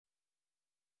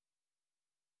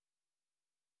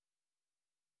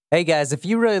Hey guys, if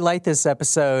you really like this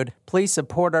episode, please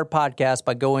support our podcast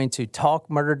by going to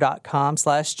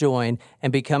talkmurder.com/join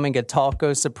and becoming a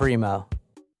Talko Supremo.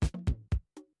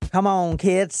 Come on,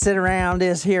 kids, sit around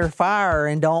this here fire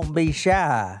and don't be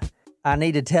shy. I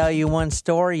need to tell you one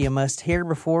story you must hear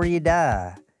before you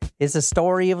die. It's a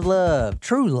story of love,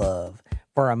 true love,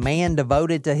 for a man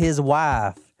devoted to his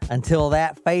wife until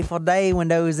that fateful day when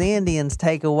those Indians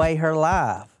take away her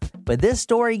life. But this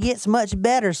story gets much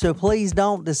better, so please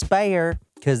don't despair,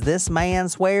 because this man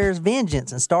swears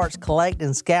vengeance and starts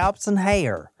collecting scalps and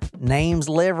hair. Name's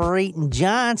Liver-Eating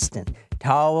Johnston,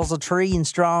 tall as a tree and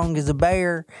strong as a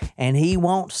bear, and he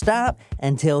won't stop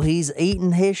until he's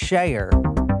eaten his share.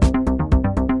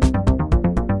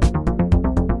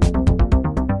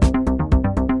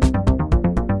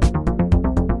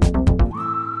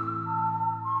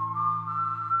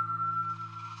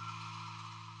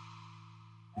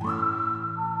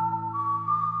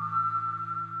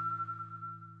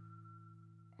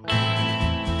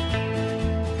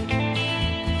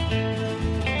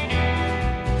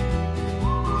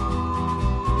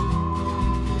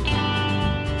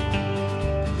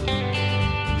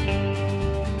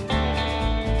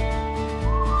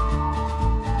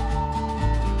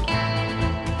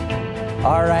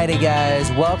 Alrighty,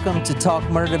 guys, welcome to Talk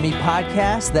Murder to Me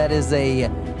podcast. That is a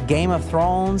Game of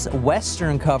Thrones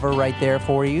Western cover right there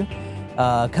for you.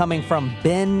 Coming from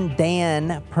Ben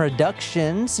Dan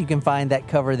Productions. You can find that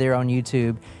cover there on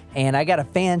YouTube. And I got a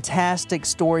fantastic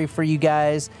story for you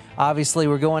guys. Obviously,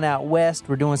 we're going out west.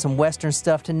 We're doing some Western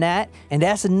stuff tonight. And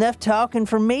that's enough talking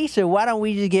for me, so why don't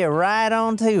we just get right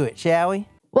on to it, shall we?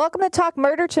 Welcome to Talk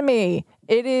Murder to Me.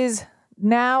 It is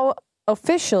now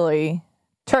officially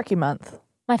Turkey Month.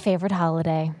 My favorite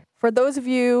holiday. For those of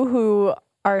you who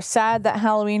are sad that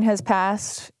Halloween has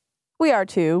passed, we are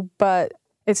too, but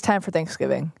it's time for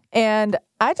Thanksgiving. And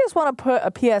I just want to put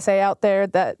a PSA out there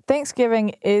that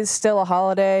Thanksgiving is still a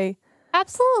holiday.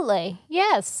 Absolutely.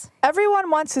 Yes. Everyone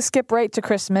wants to skip right to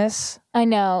Christmas. I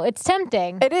know. It's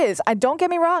tempting. It is. Don't get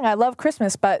me wrong. I love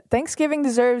Christmas, but Thanksgiving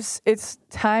deserves its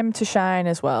time to shine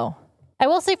as well. I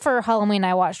will say for Halloween,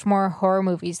 I watched more horror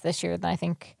movies this year than I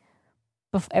think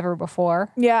ever before.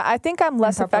 Yeah, I think I'm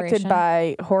less affected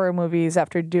by horror movies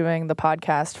after doing the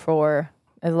podcast for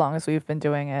as long as we've been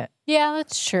doing it. Yeah,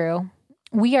 that's true.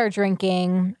 We are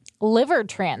drinking liver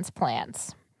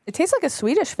transplants. It tastes like a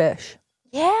Swedish fish.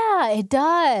 Yeah, it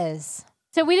does.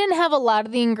 So we didn't have a lot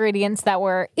of the ingredients that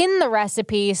were in the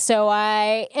recipe, so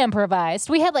I improvised.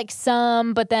 We had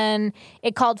some, but then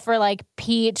it called for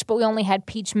peach, but we only had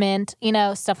peach mint,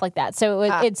 stuff like that. So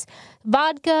it's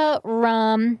vodka,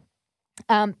 rum,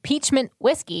 peach mint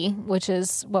whiskey, which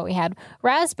is what we had,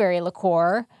 raspberry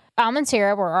liqueur, almond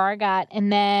syrup, or argot,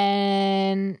 and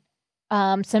then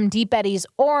some Deep Eddy's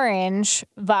orange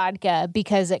vodka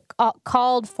because it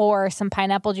called for some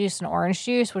pineapple juice and orange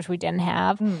juice, which we didn't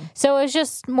have. So it was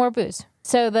just more booze.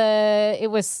 So it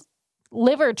was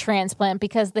liver transplant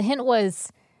because the hint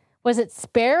was it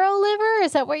sparrow liver?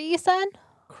 Is that what you said?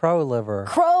 Crow liver.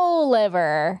 Crow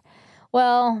liver.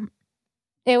 Well,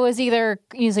 it was either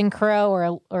using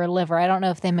crow or liver. I don't know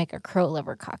if they make a crow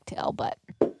liver cocktail, but...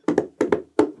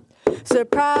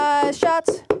 Surprise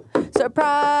shots.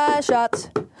 Surprise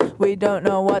shots. We don't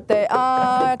know what they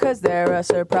are because they're a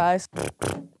surprise.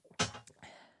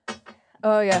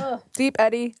 Oh, yeah. Ugh. Deep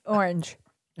Eddy orange.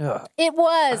 Ugh. It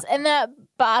was. And that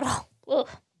bottle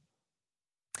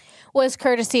was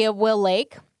courtesy of Will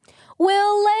Lake.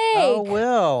 Will Lake. Oh,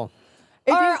 Will.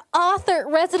 Our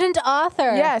resident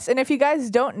author. Yes, and if you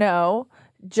guys don't know,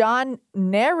 John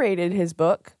narrated his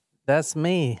book. That's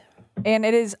me. And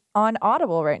it is on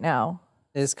Audible right now.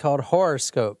 It's called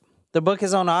Horoscope. The book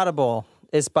is on Audible.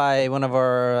 It's by one of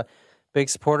our big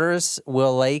supporters,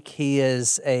 Will Lake.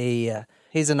 He's an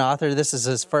author. This is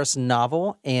his first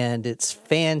novel, and it's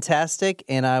fantastic.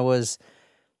 And I was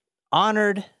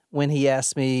honored when he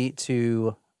asked me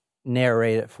to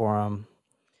narrate it for him.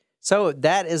 So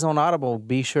that is on Audible.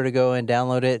 Be sure to go and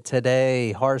download it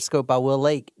today. Horoscope by Will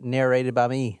Lake, narrated by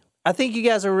me. I think you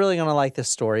guys are really going to like this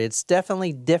story. It's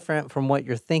definitely different from what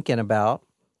you're thinking about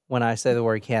when I say the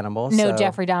word cannibal. No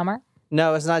Jeffrey Dahmer?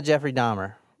 No, it's not Jeffrey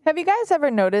Dahmer. Have you guys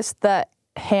ever noticed that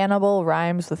Hannibal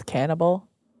rhymes with cannibal?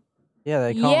 Yeah,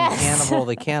 they call him Hannibal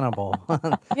the Cannibal.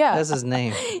 Yeah. That's his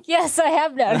name. Yes, I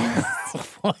have noticed.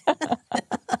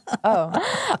 Oh.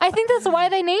 I think that's why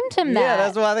they named him that. Yeah,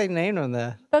 that's why they named him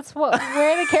that. That's where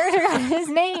the character got his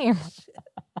name.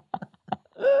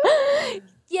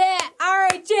 Yeah, all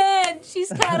right, Jen. She's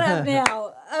caught up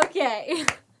now. Okay.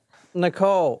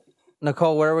 Nicole,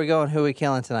 where are we going? Who are we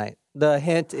killing tonight? The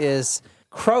hint is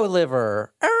crow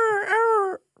liver.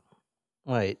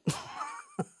 Wait.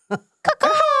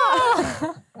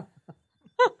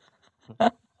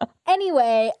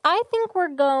 Anyway, I think we're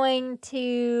going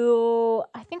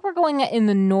in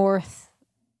the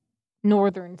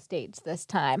northern states this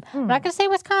time. I'm not going to say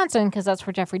Wisconsin because that's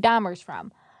where Jeffrey Dahmer's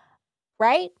from.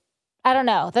 Right? I don't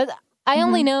know. I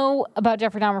only know about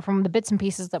Jeffrey Dahmer from the bits and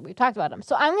pieces that we've talked about him.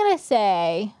 So I'm going to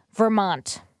say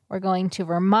Vermont. We're going to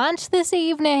Vermont this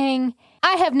evening.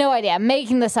 I have no idea. I'm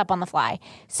making this up on the fly.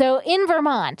 So in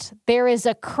Vermont, there is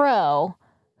a crow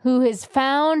who is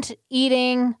found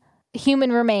eating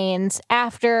human remains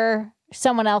after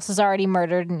someone else has already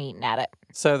murdered and eaten at it.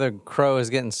 So the crow is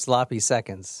getting sloppy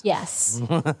seconds. Yes.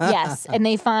 Yes. And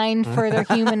they find further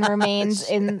human remains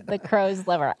in the crow's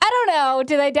liver. I don't know.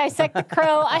 Do they dissect the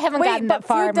crow? I haven't gotten that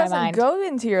far in my mind. Food doesn't go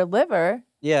into your liver.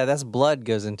 Yeah, that's blood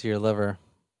goes into your liver.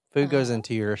 Food goes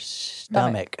into your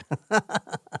stomach.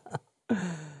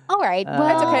 All right. Well,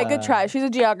 That's okay. Good try. She's a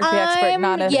geography expert,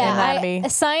 not an anatomy.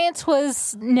 Science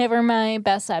was never my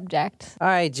best subject. All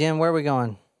right, Jim, where are we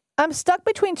going? I'm stuck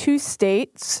between two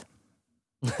states.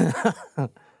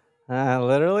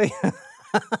 Literally?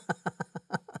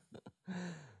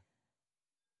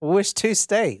 Which two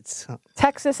states?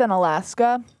 Texas and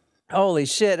Alaska. Holy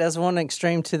shit, that's one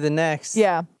extreme to the next.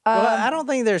 Yeah. Well, I don't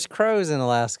think there's crows in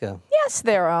Alaska. Yes,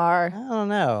 there are. I don't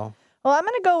know. Well, I'm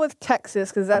going to go with Texas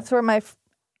because that's where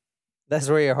That's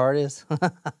where your heart is?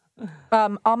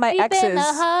 all my Deep exes. in the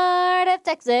heart of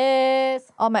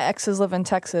Texas. All my exes live in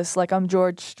Texas. Like I'm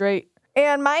George Strait.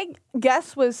 And my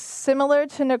guess was similar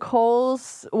to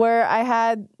Nicole's, where I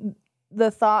had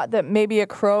the thought that maybe a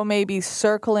crow may be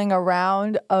circling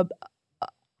around a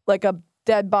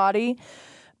dead body.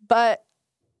 But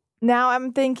now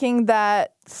I'm thinking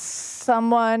that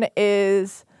someone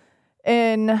is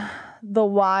in the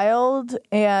wild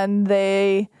and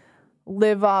they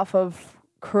live off of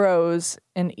crows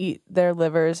and eat their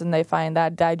livers, and they find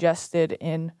that digested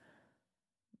in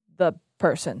the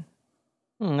person.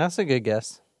 That's a good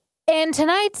guess. And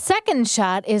tonight's second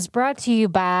shot is brought to you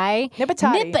by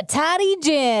Nipatati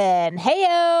Gin.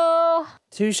 Heyo!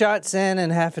 2 shots in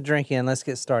and half a drink in. Let's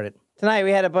get started. Tonight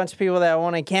we had a bunch of people that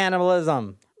wanted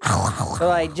cannibalism. They're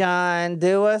like, John,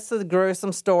 do us a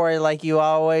gruesome story like you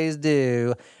always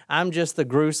do. I'm just the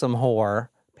gruesome whore,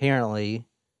 apparently.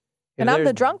 And I'm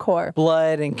the drunk whore.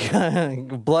 Blood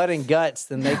and guts,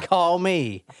 then they call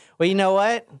me. Well, you know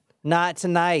what? Not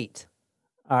tonight.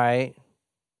 All right?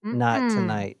 Not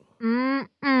tonight.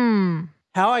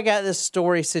 How I got this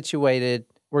story situated,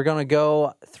 we're going to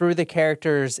go through the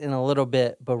characters in a little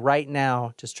bit, but right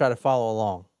now, just try to follow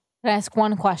along. Can I ask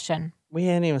one question? We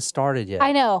hadn't even started yet.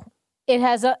 I know. It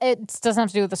doesn't have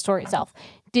to do with the story itself.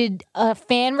 Did a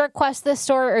fan request this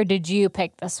story, or did you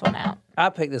pick this one out? I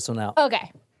picked this one out.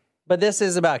 Okay. But this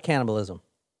is about cannibalism.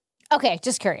 Okay,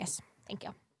 just curious. Thank you.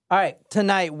 All right,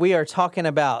 tonight we are talking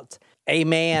about a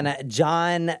man,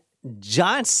 John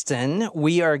Johnston.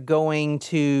 We are going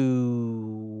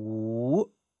to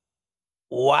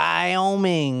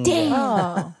Wyoming.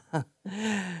 Damn.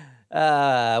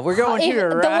 We're going to the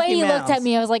Rocky way you Mountains. looked at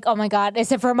me, I was like, "Oh my God,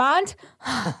 is it Vermont?"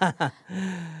 Got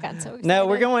so excited. No,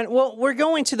 we're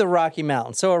going to the Rocky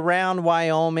Mountains. So around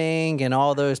Wyoming and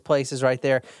all those places right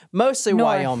there. Mostly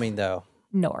North. Wyoming, though.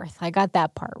 North. I got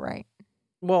that part right.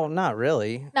 Well, not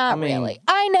really. Not really.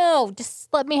 I know. Just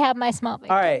let me have my small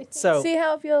victory. All right, so See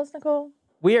how it feels, Nicole?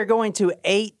 we are going to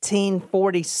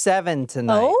 1847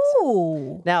 tonight.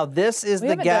 Oh. Now, this is We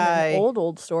the haven't done guy. an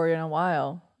old story in a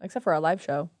while, except for our live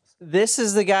show. This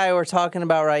is the guy we're talking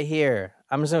about right here.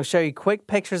 I'm just going to show you quick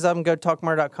pictures of him. Go to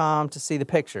talkmurder.com to see the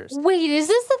pictures. Wait, is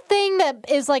this the thing that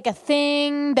is like a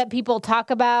thing that people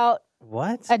talk about?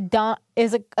 What?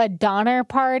 Is it a Donner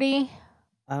Party?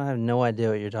 I have no idea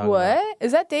what you're talking about. What?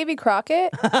 Is that Davy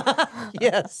Crockett?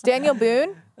 Yes. Daniel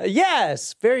Boone?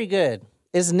 Yes. Very good.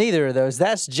 It's neither of those.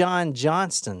 That's John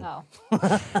Johnston. Oh.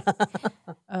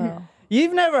 Oh.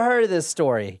 You've never heard of this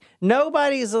story.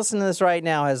 Nobody's listening to this right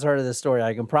now has heard of this story.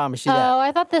 I can promise you that. Oh,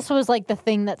 I thought this was like the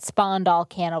thing that spawned all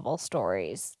cannibal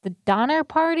stories. The Donner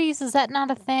Parties, is that not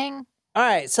a thing? All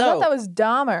right. I thought that So was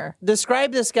Dahmer.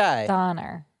 describe this guy.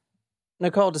 Donner.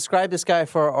 Nicole, describe this guy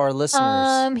for our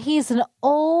listeners. He's an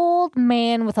old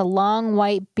man with a long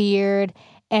white beard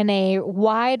and a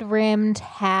wide-rimmed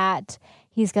hat.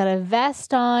 He's got a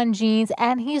vest on, jeans,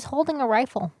 and he's holding a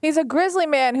rifle. He's a grizzly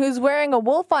man who's wearing a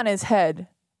wolf on his head.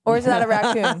 Or is that a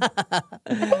raccoon? I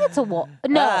think it's a wolf.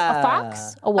 No, a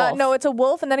fox? A wolf. No, it's a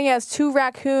wolf, and then he has 2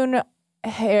 raccoon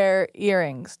hair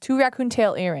earrings, 2 raccoon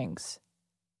tail earrings.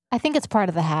 I think it's part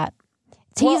of the hat.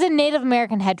 He's a Native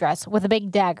American headdress with a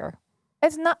big dagger.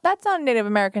 It's not. That's not a Native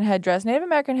American headdress. Native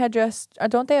American headdress,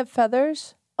 don't they have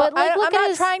feathers? But like, look I'm at not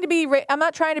his, trying to be. I'm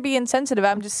not trying to be insensitive.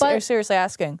 I'm just seriously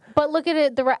asking. But look at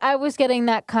it. I was getting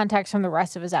that context from the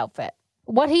rest of his outfit.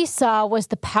 What he saw was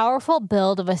the powerful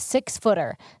build of a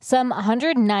 6-footer, some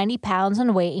 190 pounds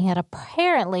in weight. He had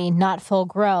apparently not full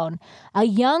grown, a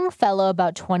young fellow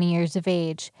about 20 years of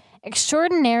age.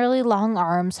 Extraordinarily long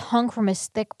arms hung from his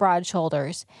thick, broad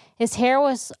shoulders. His hair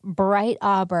was bright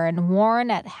auburn, worn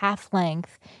at half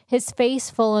length, his face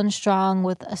full and strong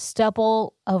with a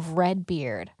stubble of red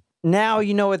beard. Now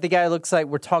you know what the guy looks like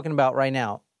we're talking about right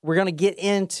now. We're going to get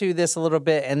into this a little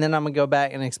bit, and then I'm going to go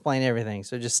back and explain everything,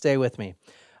 so just stay with me.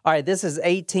 All right, this is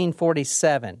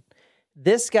 1847.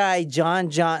 This guy,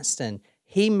 John Johnston,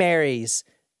 he marries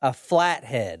a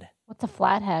flathead. What's a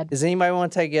flathead? Does anybody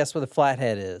want to take a guess what a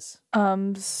flathead is?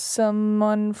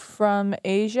 Someone from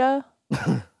Asia.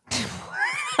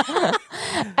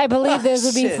 I believe those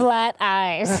would be shit. flat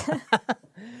eyes. I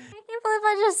can't believe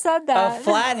I just said A that.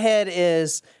 flathead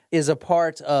is a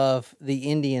part of the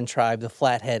Indian tribe, the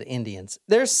Flathead Indians.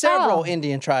 There's several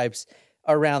Indian tribes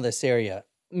around this area,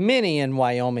 many in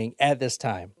Wyoming at this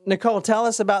time. Nicole, tell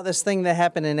us about this thing that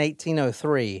happened in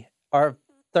 1803. Our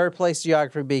third place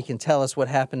geography bee can tell us what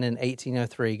happened in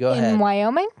 1803. Go ahead. In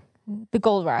Wyoming? The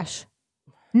gold rush.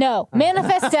 No,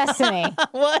 Manifest Destiny.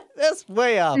 What? That's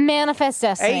way off. Manifest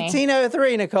Destiny.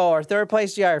 1803, Nicole, our third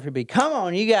place geography bee. Come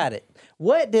on, you got it.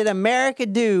 What did America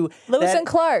do? Lewis and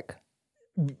Clark.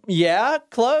 Yeah,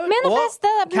 close. Manifest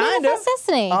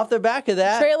Destiny. Off the back of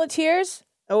that. Trail of Tears.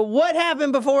 What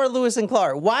happened before Lewis and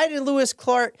Clark? Why did Lewis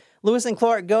and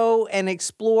Clark go and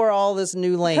explore all this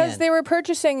new land? Because they were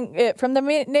purchasing it from the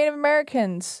Native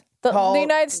Americans, the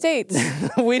United States.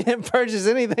 We didn't purchase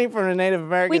anything from the Native We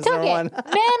Americans. took for one. it.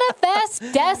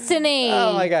 Manifest Destiny.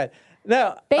 Oh my God!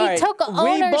 No, They all right, took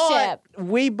ownership.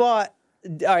 We bought.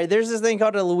 All right, there's this thing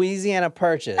called a Louisiana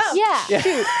Purchase. Yeah. Shoot.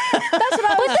 That's what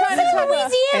I was trying to talk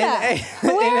about. Louisiana.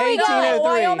 In Where are we going? 1803,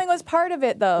 Wyoming was part of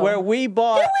it, though. where we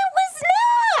bought. No, it was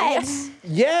not.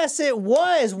 Yes, it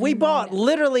was. We bought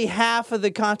literally half of the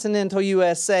continental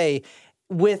USA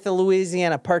with the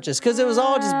Louisiana Purchase because it was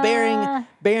all just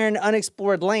barren,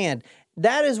 unexplored land.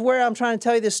 That is where I'm trying to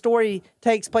tell you this story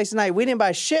takes place tonight. We didn't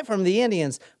buy shit from the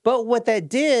Indians, but what that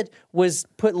did was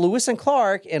put Lewis and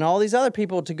Clark and all these other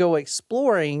people to go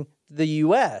exploring the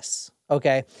U.S.,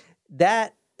 okay?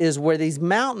 That is where these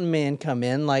mountain men come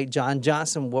in, like John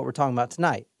Johnson, what we're talking about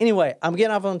tonight. Anyway, I'm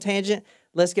getting off on a tangent.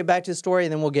 Let's get back to the story,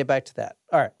 and then we'll get back to that.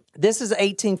 All right. This is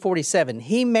 1847.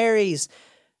 He marries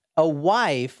a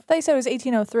wife. I thought you said it was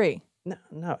 1803. No,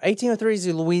 1803 is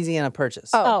the Louisiana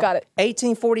Purchase. Oh, got it.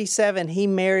 1847, he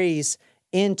marries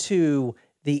into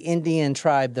the Indian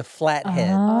tribe, the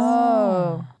Flathead.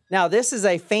 Oh. Now, this is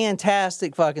a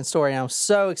fantastic fucking story, and I'm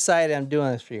so excited I'm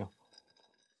doing this for you.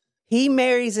 He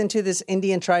marries into this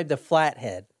Indian tribe, the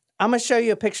Flathead. I'm going to show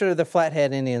you a picture of the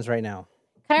Flathead Indians right now.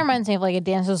 Kind of reminds me of like a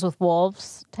Dances with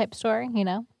Wolves type story, you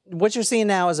know? What you're seeing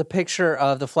now is a picture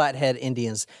of the Flathead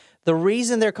Indians. The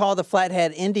reason they're called the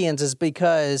Flathead Indians is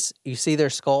because you see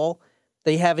their skull?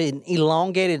 They have an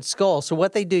elongated skull. So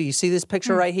what they do, you see this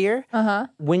picture right here? Uh-huh.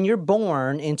 When you're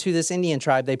born into this Indian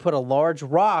tribe, they put a large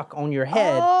rock on your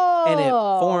head and it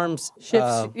forms...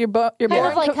 Shifts your bones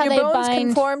like how they bind-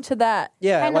 conform to that.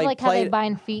 yeah, Kind of like how they plate-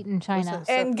 bind feet in China.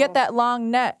 And get that long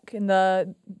neck and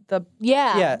the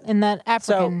Yeah, in that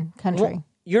African country. w-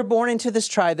 You're born into this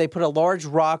tribe. They put a large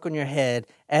rock on your head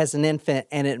as an infant,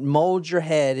 and it molds your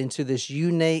head into this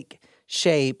unique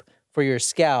shape for your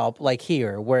scalp, like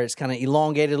here, where it's kind of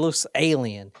elongated, looks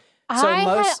alien. So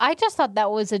I just thought that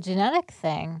was a genetic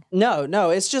thing. No,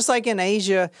 it's just like in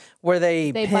Asia where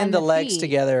they pin bind the the legs feet.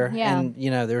 together, Yeah. and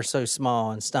they're so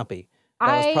small and stumpy.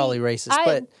 That was probably racist,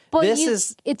 but this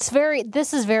is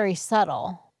this is very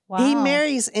subtle. Wow. he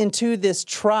marries into this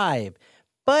tribe,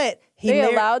 but they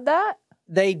allowed that?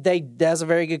 They that's a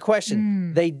very good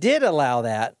question. They did allow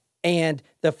that, and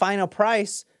the final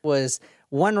price was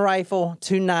 1 rifle,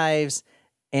 2 knives,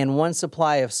 and 1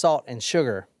 supply of salt and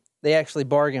sugar. They actually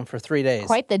bargained for 3 days.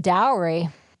 Quite the dowry.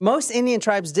 Most Indian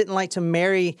tribes didn't like to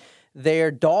marry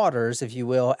their daughters, if you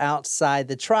will, outside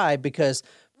the tribe because,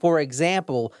 for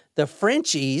example, the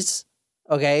Frenchies,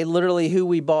 okay, literally who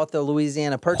we bought the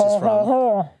Louisiana Purchase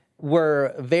from,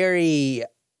 were very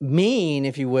mean,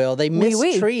 if you will. They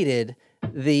mistreated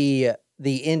the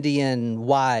Indian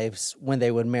wives when they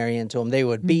would marry into them. They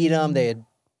would beat them. They'd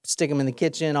stick them in the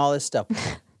kitchen, all this stuff.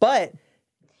 But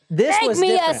this was Make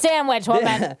me different. a sandwich,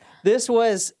 woman. This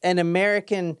was an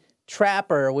American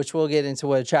trapper, which we'll get into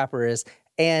what a trapper is.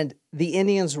 And the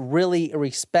Indians really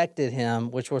respected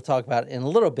him, which we'll talk about in a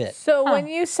little bit. So when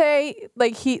you say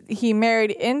like he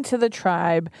married into the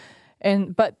tribe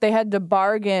but they had to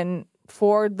bargain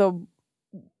for the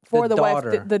for the wife.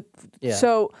 daughter. Yeah.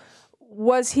 So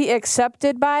was he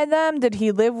accepted by them? Did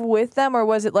he live with them, or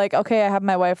was it like, okay, I have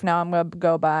my wife now, I'm gonna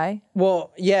go by?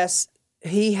 Well, yes,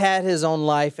 he had his own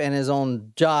life and his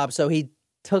own job, so he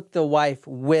took the wife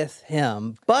with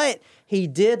him. But he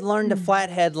did learn the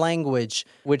Flathead language,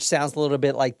 which sounds a little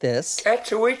bit like this.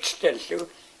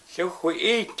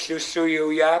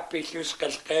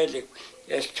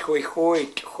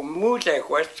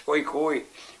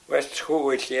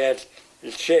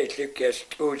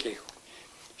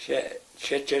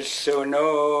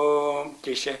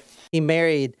 He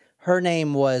married, her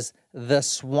name was the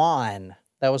Swan.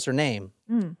 That was her name.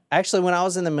 Actually, when I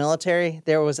was in the military,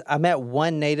 I met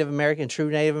one Native American, true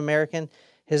Native American.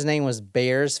 His name was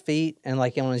Bear's Feet, and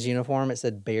like on his uniform, it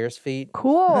said Bear's Feet.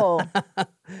 Cool.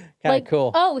 Kind of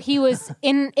cool. Oh, he was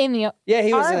in the Yeah,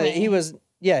 he Army.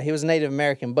 was Native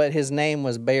American, but his name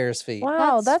was Bear's Feet.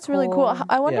 Wow, that's really cool. cool.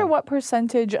 I wonder Yeah. what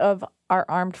percentage of our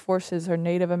armed forces are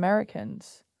Native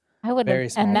Americans. I would Very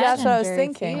small. imagine. Yeah, that's what I was very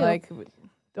thinking. few. Like,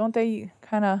 don't they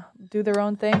kind of do their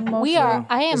own thing mostly? we are.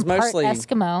 I am It's part mostly-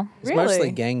 Eskimo. It's mostly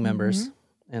Really? gang members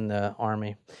in the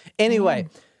Army. Anyway,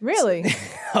 Really?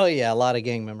 oh yeah, a lot of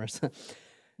gang members.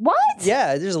 What?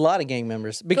 Yeah, there's a lot of gang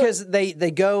members because they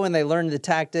go and they learn the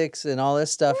tactics and all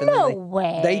this stuff. And No then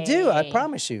way. They do, I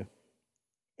promise you.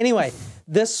 Anyway,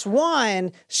 the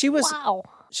Swan, she was Wow.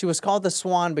 called the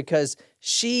Swan because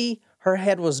her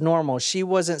head was normal. She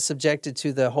wasn't subjected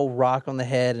to the whole rock on the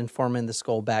head and forming the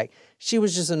skull back. She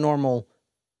was just a normal,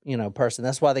 person.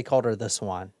 That's why they called her the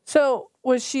Swan. So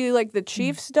was she like the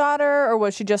chief's daughter, or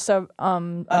was she just a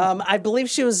I believe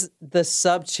she was the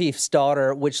sub-chief's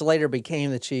daughter, which later became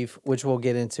the chief, which we'll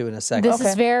get into in a second. This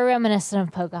is very reminiscent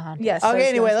of Pocahontas. Yes. I was Okay, gonna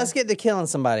anyway, say. let's get to killing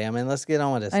somebody. I mean, let's get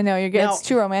on with this. I know you're getting Now- it's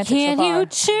too romantic. Can so far. you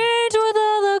change with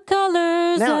all the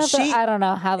colors? Now, of the... I don't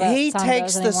know how that he song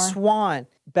takes goes the anymore. Swan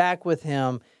back with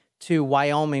him to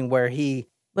Wyoming, where he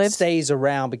Lives? stays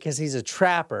around because he's a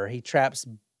trapper. He traps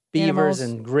beavers Animals.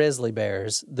 and grizzly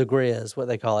bears, the Grizz, what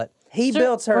they call it. He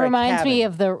builds her Reminds a me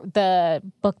cabin. of the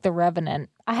book The Revenant.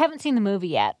 I haven't seen the movie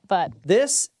yet, but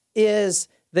This is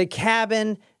the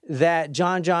cabin that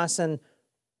John Johnson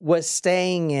was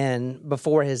staying in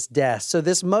before his death. So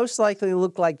this most likely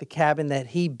looked like the cabin that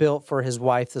he built for his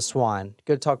wife, the Swan.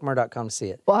 Go to talkmore.com to see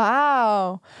it.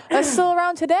 Wow, that's still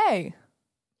around today.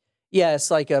 Yeah, it's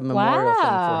like a memorial thing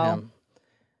Wow. for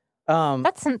him.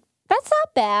 that's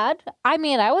not bad. I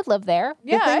mean, I would live there.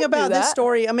 Yeah, The thing I'd do about this that.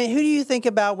 story, I mean, who do you think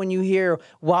about when you hear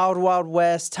Wild Wild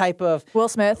West type of? Will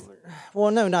Smith.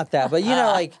 Well, no, not that, but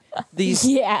like these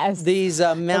Yes.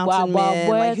 mountain Wild, Wild men.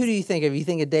 Like, West. who do you think of? You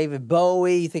think of David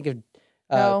Bowie? You think of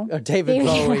No. or David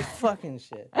Bowie? Fucking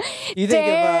shit. You think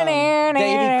of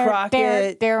Davy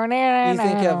Crockett? You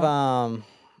think of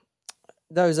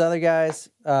those other guys,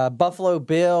 Buffalo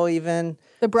Bill, even.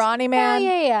 The Brawny Yeah, Man.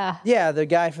 yeah. Yeah, the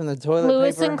guy from the toilet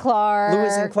Lewis paper. and Clark.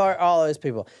 Lewis and Clark, all those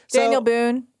people. So, Daniel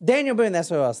Boone. Daniel Boone, that's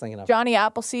what I was thinking of. Johnny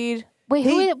Appleseed.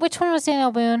 Wait, which one was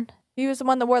Daniel Boone? He was the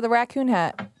one that wore the raccoon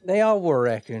hat. They all wore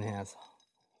raccoon hats.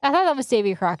 I thought that was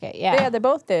Davy Crockett. Yeah. Yeah, they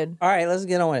both did. All right, let's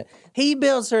get on with it. He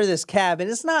builds her this cabin.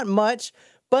 It's not much,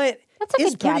 but That's a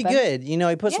it's good pretty cabin. good.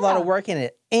 He puts a lot of Yeah. work in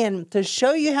it. And to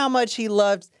show you how much he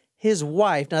loved his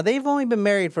wife, now they've only been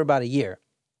married for about a year.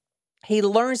 He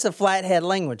learns the Flathead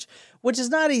language, which is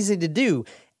not easy to do.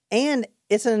 And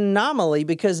it's an anomaly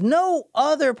because no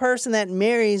other person that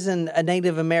marries a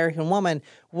Native American woman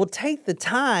will take the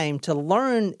time to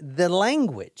learn the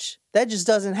language. That just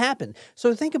doesn't happen.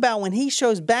 So think about when he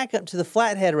shows back up to the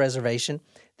Flathead Reservation,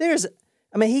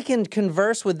 he can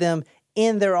converse with them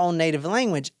in their own native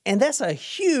language. And that's a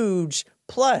huge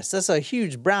plus. That's a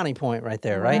huge brownie point right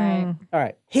there, right? Right. All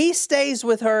right. He stays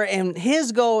with her, and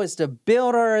his goal is to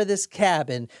build her this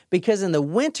cabin because in the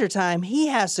wintertime, he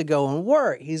has to go and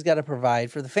work. He's got to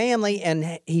provide for the family,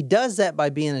 and he does that by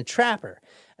being a trapper.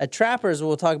 A trapper, as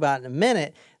we'll talk about in a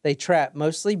minute, they trap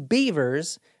mostly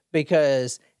beavers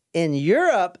because in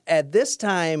Europe at this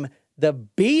time, the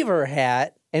beaver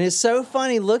hat, and it's so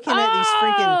funny looking at these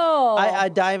freaking, I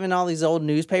dive in all these old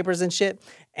newspapers and shit.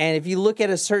 And if you look at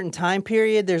a certain time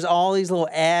period, there's all these little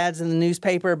ads in the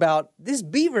newspaper about this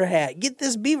beaver hat. Get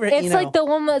this beaver hat. It's like the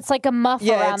one that's like a muff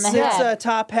around the it's head. a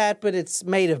top hat, but it's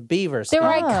made of beavers. They were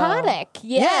iconic.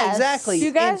 Yes. Yeah, exactly. Do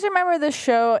you guys remember the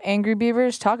show Angry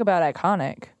Beavers? Talk about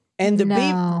iconic. And the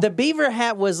No. the beaver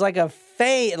hat was like a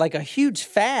huge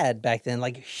fad back then,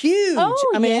 like huge.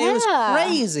 Oh, I mean, it was yeah.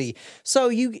 crazy. So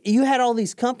you had all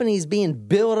these companies being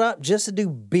built up just to do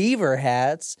beaver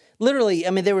hats. Literally, I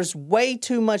mean, there was way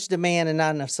too much demand and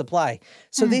not enough supply.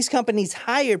 So these companies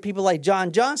hired people like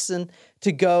John Johnson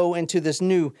to go into this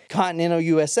new continental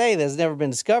USA that's never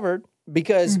been discovered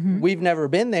because we've never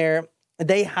been there.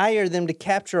 They hire them to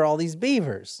capture all these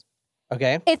beavers.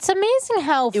 Okay? It's amazing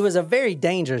how It was a very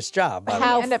dangerous job. By the way.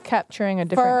 How end up capturing a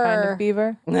different kind of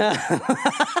beaver?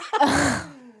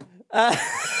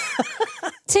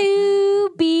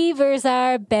 two beavers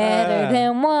are better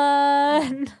than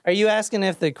one. Are you asking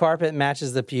if the carpet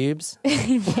matches the pubes?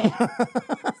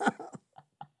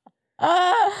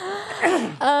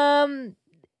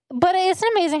 But isn't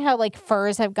it amazing how like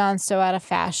furs have gone so out of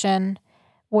fashion,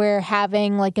 where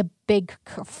having like a big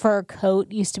fur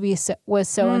coat used to be was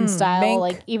so in style, mink.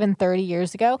 like even 30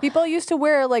 years ago. People used to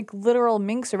wear like literal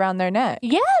minks around their neck.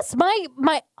 Yes,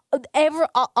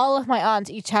 all of my aunts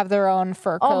each have their own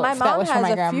fur coats. Oh, my that mom was from has my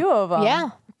a grandma. few of them. Yeah,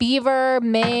 beaver,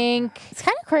 mink. It's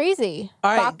kind of crazy.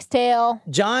 All right. Foxtail.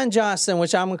 John Johnson,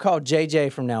 which I'm going to call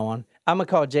JJ from now on. I'm going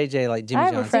to call JJ like Jimmy I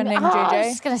have a Johnson. friend named I was JJ.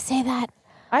 just gonna say that.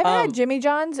 I've had Jimmy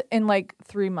John's in like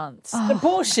 3 months. The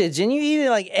bullshit, Jen. You eat it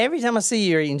like every time I see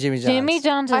you, you're eating Jimmy John's. Jimmy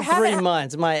John's is 3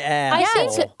 months, my ass.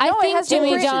 I think has been Jimmy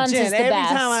pretty- John's Jen, is the every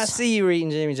best. time I see you, you're eating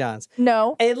Jimmy John's.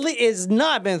 No. It's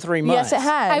not been 3 months. Yes, it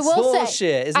has. I will say-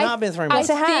 Bullshit. It's not been 3 months.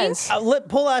 Yes, it has.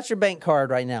 Pull out your bank card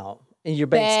right now in your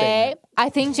bank statement. I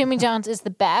think Jimmy John's is the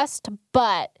best,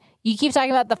 but you keep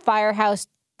talking about the Firehouse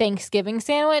Thanksgiving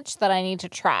sandwich that I need to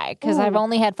try because I've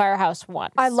only had Firehouse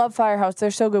once. I love Firehouse.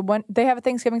 They're so good. When they have a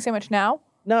Thanksgiving sandwich now?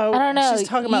 No, I don't know. she's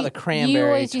talking about You- the cranberry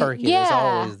always use- turkey that's yeah.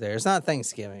 always there. It's not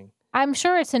Thanksgiving. I'm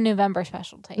sure it's a November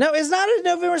specialty. No, it's not a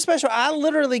November special. I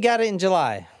literally got it in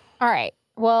July. All right.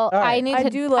 Well, right. I need I to.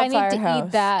 do love I need to Firehouse.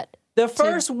 eat that. The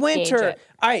first gauge winter. it.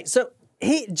 All right, so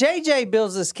JJ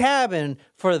builds this cabin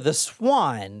for the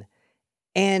swan,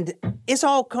 and it's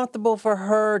all comfortable for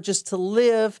her just to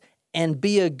live and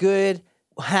be a good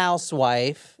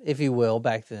housewife, if you will,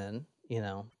 back then,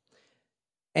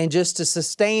 and just to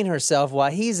sustain herself while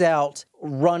he's out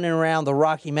running around the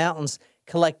Rocky Mountains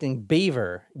collecting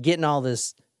beaver, getting all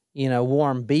this,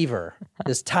 warm beaver,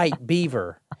 this tight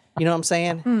beaver. You know what I'm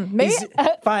saying? maybe- He's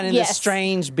finding this Yes.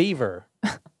 strange beaver.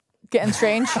 Getting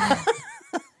strange.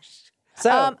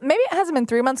 So, Maybe it hasn't been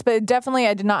 3 months, but definitely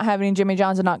I did not have any Jimmy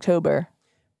John's in October.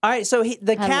 all right, so the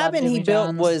love cabin he Jimmy built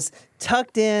John's. was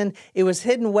tucked in. It was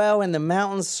hidden well in the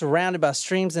mountains, surrounded by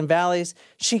streams and valleys.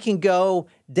 She can go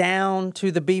down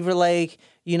to the beaver lake.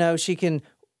 She can,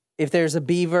 if there's a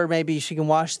beaver, maybe she can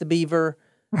wash the beaver.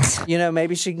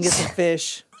 Maybe she can get some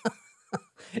fish.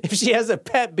 If she has a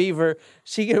pet beaver,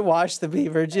 she can wash the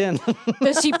beaver. Jen.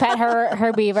 Does she pet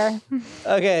her beaver?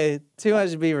 Okay, too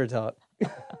much beaver talk.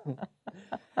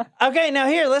 Okay, now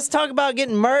here, let's talk about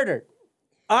getting murdered.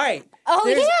 All right. Oh,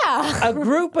 There's yeah. a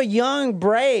group of young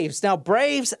Braves. Now,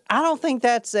 Braves, I don't think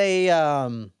that's a,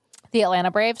 The Atlanta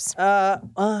Braves.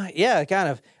 yeah, kind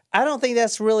of. I don't think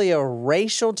that's really a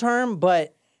racial term,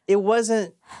 but it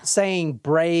wasn't saying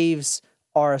Braves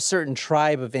are a certain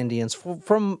tribe of Indians.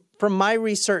 From my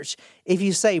research, if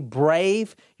you say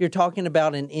brave, you're talking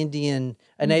about an Indian,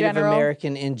 a Native general?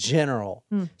 American in general.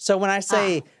 So when I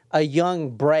say a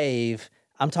young brave,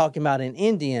 I'm talking about an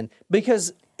Indian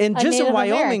because in just in Native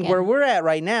Wyoming, American. where we're at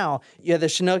right now, you have the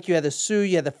Chinook, you have the Sioux,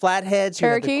 you have the Flatheads, you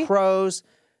have the Cherokee? Crows.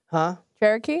 Huh?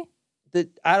 Cherokee?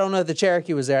 I don't know if the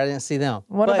Cherokee was there. I didn't see them.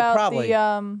 What but about probably.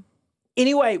 the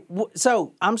Anyway,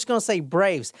 so I'm just going to say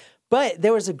Braves. But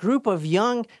there was a group of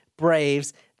young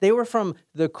Braves. They were from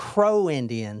the Crow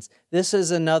Indians. This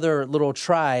is another little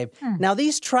tribe. Now,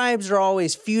 these tribes are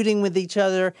always feuding with each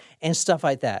other and stuff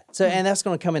like that. So, and that's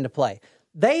going to come into play.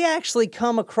 They actually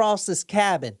come across this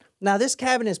cabin. Now, this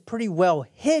cabin is pretty well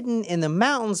hidden in the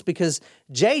mountains because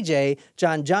JJ,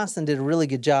 John Johnson, did a really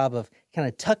good job of kind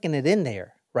of tucking it in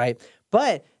there, right?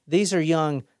 But these are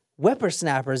young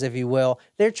whippersnappers, if you will.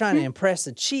 They're trying to impress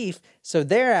the chief, so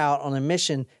they're out on a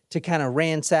mission to kind of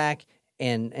ransack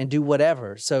and do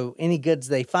whatever. So any goods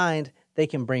they find, they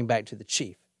can bring back to the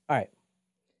chief. All right.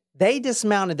 They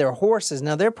dismounted their horses.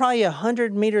 Now, they're probably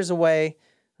 100 meters away.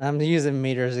 I'm using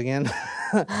meters again.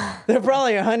 They're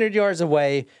probably 100 yards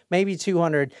away, maybe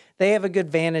 200. They have a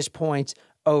good vantage point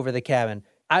over the cabin.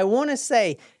 I want to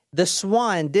say the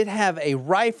Swan did have a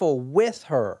rifle with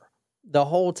her the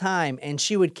whole time, and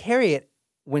she would carry it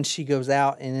when she goes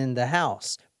out and in the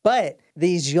house. But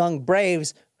these young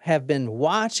Braves have been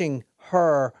watching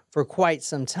her for quite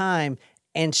some time,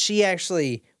 and she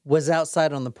actually was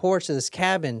outside on the porch of this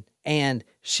cabin, and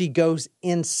she goes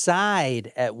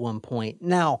inside at one point.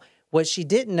 Now, what she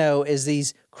didn't know is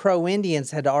these Crow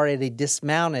Indians had already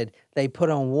dismounted. They put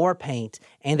on war paint,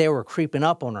 and they were creeping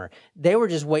up on her. They were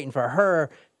just waiting for her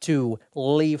to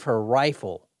leave her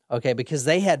rifle, okay, because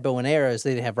they had bow and arrows.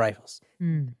 They didn't have rifles.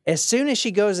 As soon as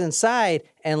she goes inside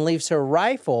and leaves her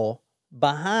rifle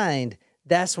behind,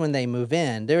 that's when they move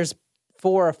in. There's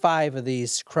 4 or 5 of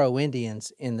these Crow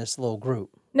Indians in this little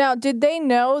group. Now, did they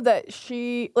know that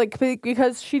she, like,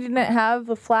 because she didn't have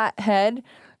a flat head,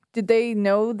 did they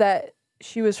know that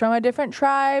she was from a different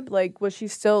tribe? Like, was she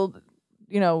still,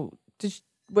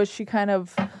 was she kind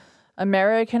of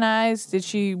Americanized? Was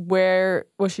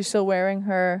she still wearing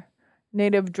her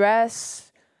native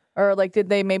dress? Or, like, did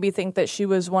they maybe think that she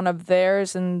was one of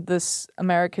theirs and this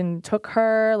American took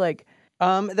her? Like,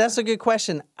 that's a good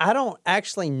question. I don't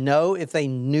actually know if they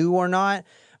knew or not,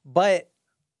 but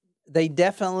they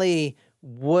definitely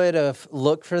would have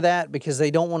looked for that because they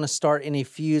don't want to start any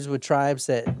feuds with tribes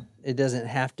that it doesn't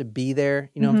have to be there.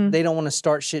 They don't want to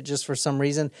start shit just for some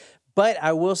reason. But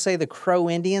I will say the Crow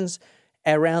Indians,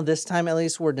 around this time at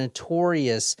least, were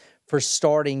notorious for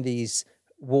starting these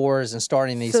wars and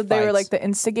starting these fights. So they were like the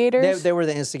instigators? They were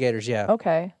the instigators, yeah.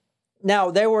 Okay.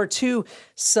 Now, there were 2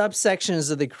 subsections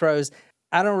of the Crows.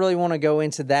 I don't really want to go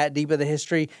into that deep of the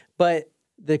history, but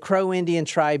the Crow Indian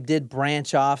tribe did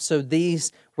branch off. So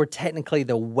these were technically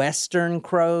the Western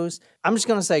Crows. I'm just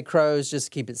going to say Crows just to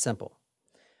keep it simple.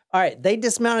 All right, they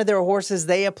dismounted their horses.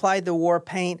 They applied the war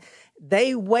paint.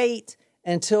 They wait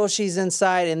until she's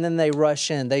inside, and then they rush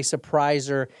in. They surprise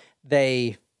her.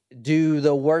 They do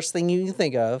the worst thing you can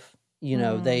think of.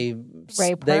 They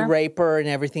rape her and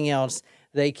everything else.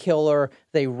 They kill her.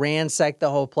 They ransack the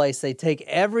whole place. They take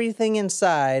everything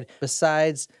inside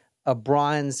besides a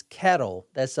bronze kettle.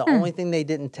 That's the only thing they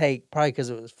didn't take, probably because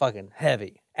it was fucking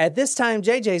heavy. At this time,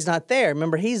 JJ's not there.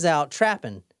 Remember, he's out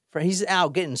trapping. He's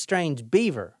out getting strange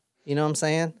beaver. You know what I'm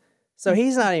saying? So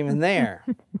he's not even there.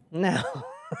 No.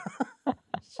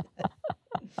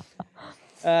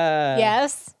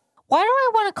 Yes. Why do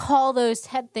I want to call those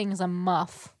head things a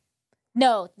muff?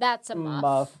 No, that's a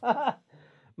muff.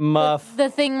 Muff. The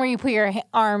thing where you put your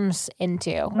arms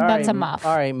into. That's a muff.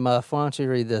 All right, Muff. Why don't you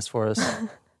read this for us?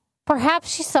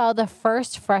 Perhaps she saw the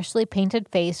first freshly painted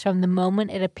face from the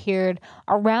moment it appeared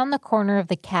around the corner of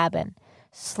the cabin.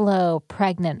 Slow,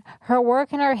 pregnant, her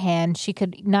work in her hand, she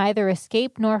could neither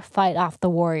escape nor fight off the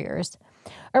warriors.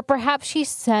 Or perhaps she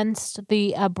sensed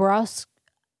the Absaraka.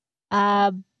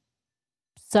 Oh,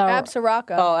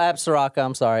 Absaraka.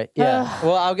 I'm sorry. Yeah.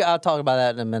 Well, I'll talk about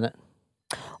that in a minute.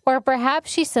 Or perhaps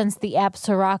she sensed the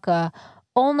Absaraka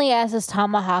only as his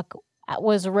tomahawk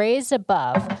was raised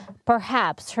above.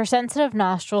 Perhaps, her sensitive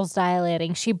nostrils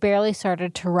dilating, she barely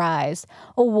started to rise.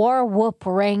 A war whoop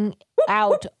rang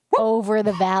out over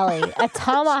the valley. A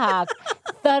tomahawk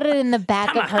thudded in the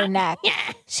back of her neck.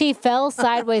 She fell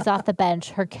sideways off the bench.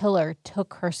 Her killer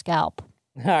took her scalp.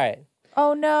 All right.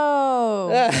 Oh,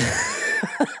 no.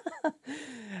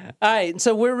 All right,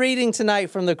 so we're reading tonight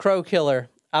from The Crow Killer.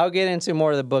 I'll get into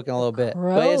more of the book in a little bit.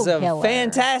 But it's a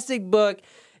fantastic book.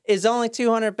 It's only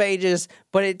 200 pages,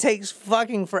 but it takes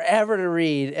fucking forever to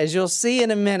read, as you'll see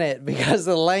in a minute, because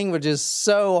the language is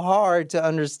so hard to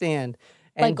understand.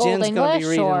 And like Jen's going to be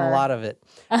reading a lot of it.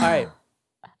 All right.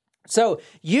 So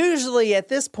usually at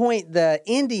this point, the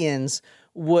Indians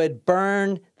would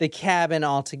burn the cabin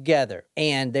altogether.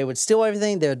 And they would steal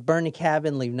everything. They would burn the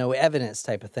cabin, leave no evidence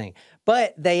type of thing.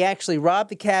 But they actually robbed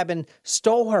the cabin,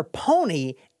 stole her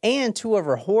pony, and 2 of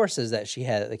her horses that she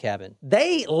had at the cabin.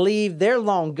 They leave, they're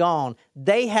long gone.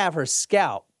 They have her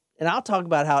scalp. And I'm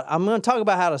going to talk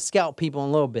about how to scalp people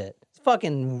in a little bit. It's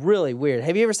fucking really weird.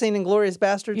 Have you ever seen Inglourious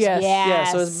Bastards? Yes. Yeah,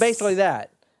 so it's basically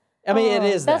that. I mean, it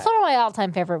is That's that. one of my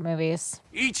all-time favorite movies.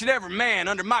 Each and every man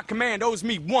under my command owes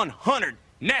me 100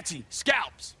 Nazi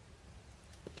scalps.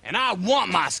 And I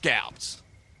want my scalps.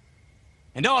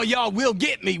 And all y'all will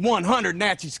get me 100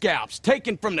 Nazi scalps,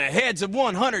 taken from the heads of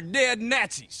 100 dead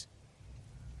Nazis.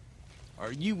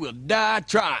 Or you will die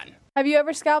trying. Have you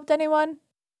ever scalped anyone?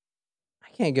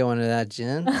 I can't go into that,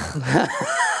 Jen.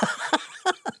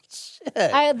 Shit.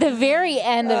 The very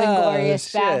end of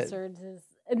Inglourious shit. Bastards is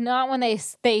not when they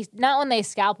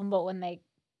scalp him, but when they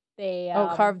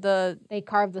carve the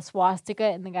carve the swastika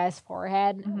in the guy's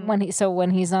forehead when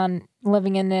he's on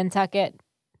living in Nantucket.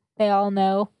 They all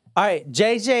know. All right,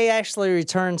 JJ actually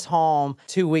returns home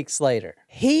 2 weeks later.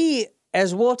 He,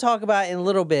 as we'll talk about in a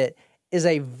little bit, is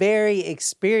a very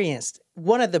experienced,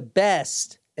 one of the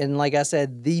best, and like I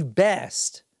said, the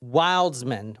best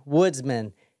woodsman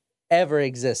ever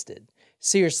existed.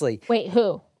 Seriously. Wait,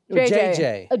 who?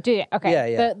 JJ. Oh, JJ.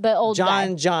 Okay. Yeah. The old John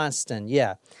guy. Johnston,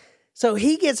 yeah. So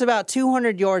he gets about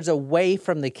 200 yards away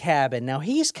from the cabin. Now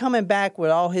he's coming back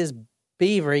with all his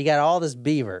beaver. He got all this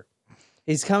beaver.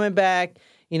 He's coming back,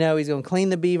 he's going to clean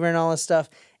the beaver and all this stuff.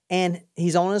 And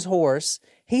he's on his horse.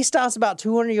 He stops about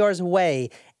 200 yards away,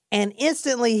 and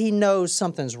instantly he knows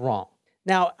something's wrong.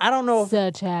 Now, I don't know if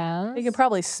Such as? You can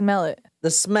probably smell it.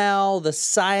 the smell, the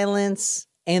silence,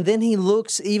 And then he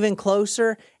looks even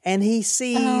closer and he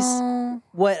sees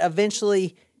what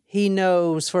eventually he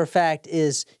knows for a fact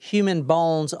is human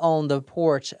bones on the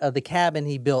porch of the cabin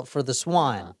he built for the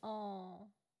swan.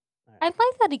 I like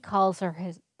that he calls her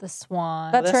the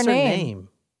swan. That's her name.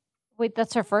 Wait,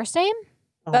 that's her first name?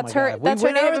 Oh That's my her- God. that's We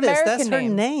her went over Native this. American That's her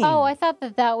name. name. Oh, I thought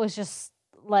that was just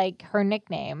like her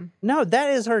nickname. No,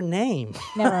 that is her name.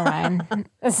 Never mind.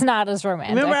 It's not as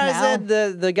romantic. Remember I now. said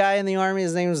the guy in the army,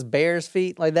 his name was Bear's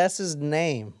Feet? Like, that's his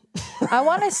name. I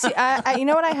want to see. You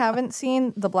know what I haven't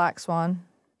seen? The Black Swan.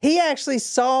 He actually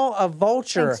saw a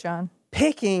vulture Thanks, John.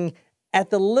 picking at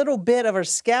the little bit of her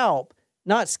scalp.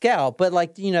 Not scalp, but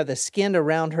like, the skin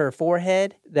around her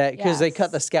forehead. That because they Yes.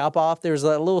 cut the scalp off. There's a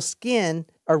little skin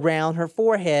around her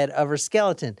forehead of her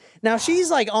skeleton. Now,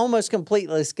 she's like almost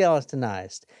completely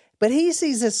skeletonized. But he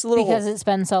sees this little... because it's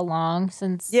been so long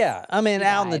since. Yeah, I mean,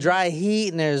 out in the died. dry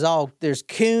heat, and there's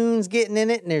coons getting in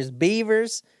it, and there's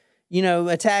beavers,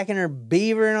 attacking her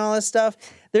beaver and all this stuff.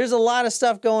 There's a lot of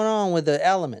stuff going on with the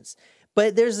elements.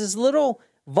 But there's this little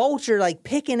vulture, like,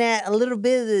 picking at a little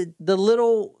bit of the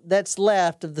little that's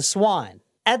left of the swan.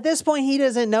 At this point, he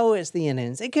doesn't know it's the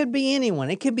Indians. It could be anyone.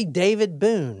 It could be David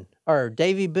Boone, or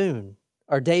Davy Boone,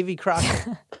 or Davy Crockett.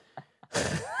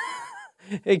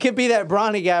 It could be that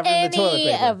brawny guy from the toilet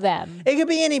Any paper. of them. It could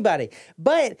be anybody.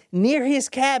 But near his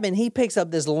cabin, he picks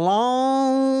up this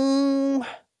long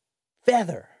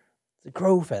feather, the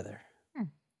crow feather.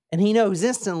 And he knows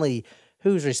instantly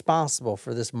who's responsible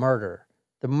for this murder.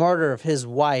 The murder of his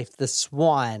wife, the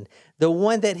swan, the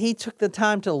one that he took the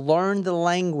time to learn the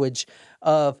language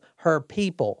of her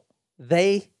people.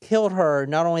 They killed her.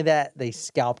 Not only that, they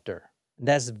scalped her.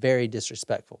 That's very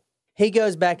disrespectful. He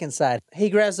goes back inside. He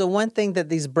grabs the one thing that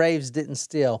these braves didn't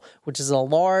steal, which is a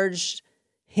large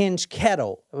hinged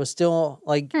kettle. It was still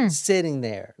sitting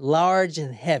there, large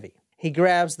and heavy. He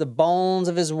grabs the bones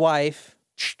of his wife.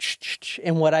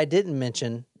 And what I didn't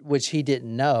mention, which he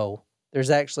didn't know,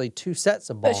 there's actually 2 sets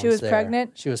of bones. That she was there.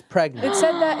 pregnant? She was pregnant. It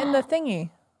said that in the thingy.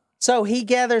 So he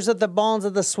gathers up the bones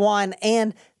of the swan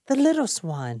and the little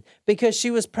swan because she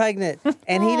was pregnant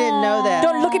and he didn't know that.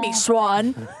 Don't look at me,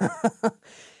 Swan.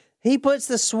 He puts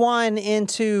the swan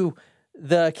into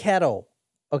the kettle,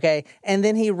 okay? And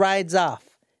then he rides off.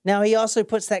 Now, he also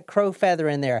puts that crow feather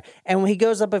in there. And when he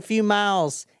goes up a few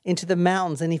miles into the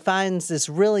mountains and he finds this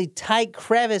really tight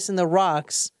crevice in the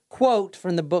rocks, quote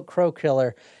from the book Crow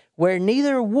Killer, where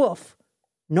neither wolf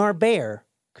nor bear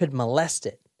could molest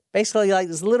it. Basically, like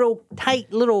this little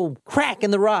tight little crack in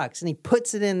the rocks, and he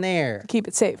puts it in there Keep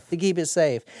it safe. to keep it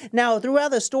safe. Now, throughout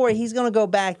the story, he's going to go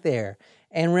back there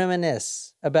and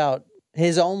reminisce about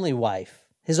his only wife,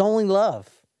 his only love.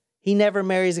 He never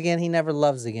marries again. He never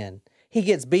loves again. He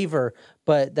gets beaver,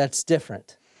 but that's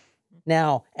different.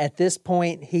 Now, at this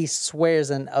point, he swears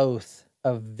an oath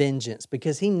of vengeance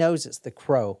because he knows it's the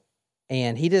crow.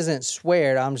 And he doesn't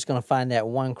swear, I'm just going to find that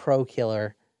one crow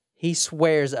killer. He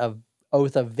swears an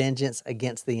oath of vengeance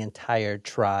against the entire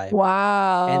tribe.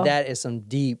 Wow. And that is some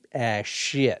deep ass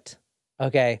shit.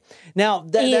 Okay. Now,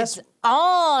 It's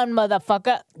on,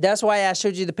 motherfucker. that's why I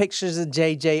showed you the pictures of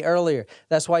JJ earlier.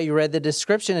 That's why you read the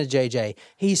description of JJ.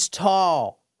 He's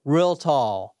tall, real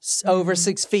tall, over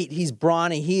 6 feet. He's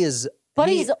brawny. But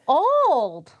he's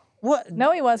old. what?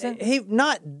 No, he wasn't. He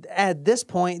not at this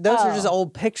point. Those are just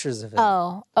old pictures of him.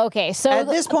 Oh, okay. So At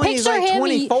this point, he's picture like him-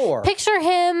 24. Picture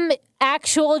him,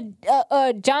 actual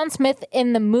John Smith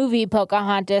in the movie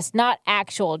Pocahontas, not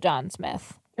actual John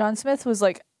Smith. John Smith was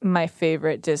like my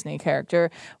favorite Disney character.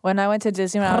 When I went to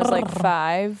Disney when I was like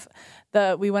 5,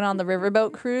 we went on the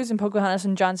riverboat cruise and Pocahontas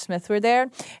and John Smith were there.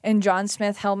 And John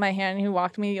Smith held my hand and he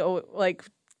walked me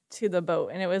to the boat.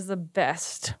 And it was the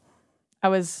best. That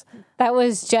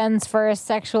was Jen's first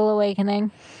sexual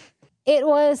awakening. It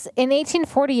was in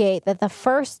 1848 that the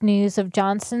first news of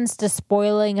Johnson's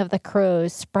despoiling of the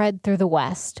Crows spread through the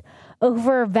West.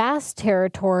 Over vast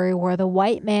territory where the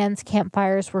white man's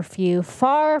campfires were few,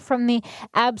 far from the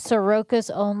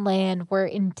Absaroka's own land, where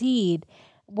indeed,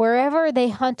 wherever they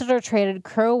hunted or traded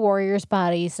Crow warriors'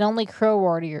 bodies, and only Crow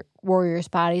warriors'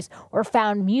 bodies were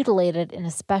found mutilated in a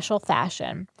special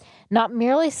fashion. Not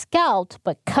merely scalped,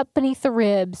 but cut beneath the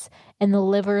ribs and the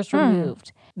livers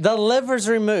removed. The liver's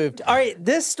removed. All right,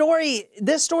 this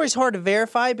story's hard to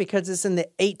verify because it's in the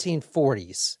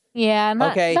 1840s. Yeah,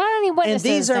 not any witnesses.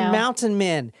 And these are now. mountain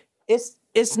men.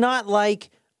 It's not like,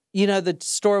 the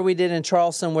story we did in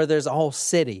Charleston where there's a whole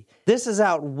city. This is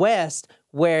out west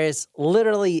where it's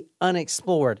literally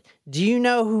unexplored. Do you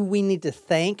know who we need to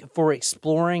thank for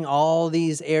exploring all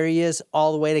these areas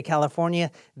all the way to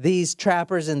California? These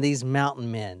trappers and these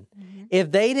mountain men. Mm-hmm.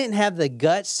 If they didn't have the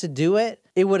guts to do it,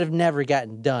 it would have never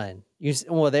gotten done.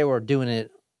 They were doing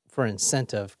it for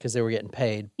incentive because they were getting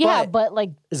paid. Yeah, but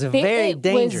like it's very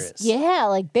dangerous.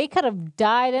 Like they could have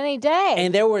died any day.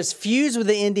 And there was feuds with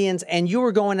the Indians, and you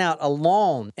were going out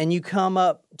alone, and you come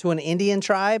up to an Indian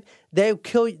tribe, they'll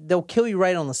kill you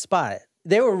right on the spot.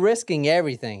 They were risking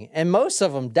everything, and most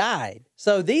of them died.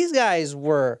 So these guys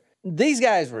were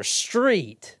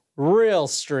street, real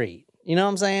street. You know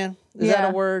what I'm saying? Is that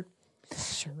a word?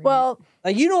 Well,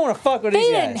 like you don't want to fuck with these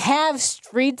guys. They didn't have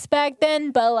streets back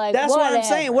then, but like that's whatever. what I'm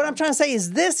saying. What I'm trying to say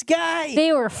is this guy.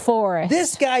 They were forests.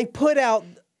 This guy put out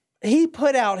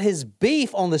his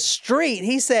beef on the street.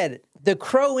 He said the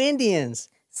Crow Indians.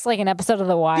 It's like an episode of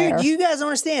The Wire. Dude, you guys don't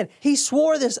understand. He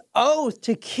swore this oath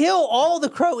to kill all the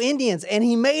Crow Indians, and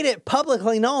he made it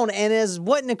publicly known. And as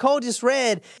what Nicole just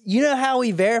read, you know how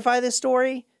we verify this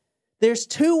story? There's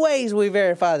 2 ways we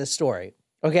verify this story.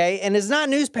 Okay, and it's not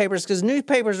newspapers because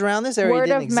newspapers around this area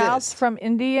didn't exist. Word of mouth from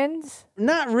Indians?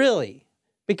 Not really,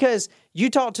 because you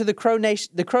talk to the Crow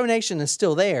Nation. The Crow Nation is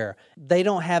still there. They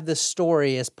don't have this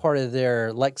story as part of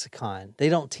their lexicon. They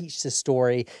don't teach this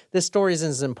story. This story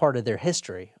isn't part of their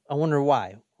history. I wonder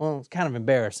why. Well, it's kind of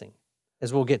embarrassing,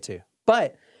 as we'll get to.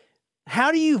 But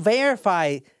how do you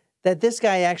verify that this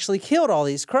guy actually killed all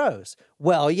these crows?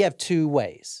 Well, you have 2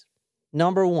 ways.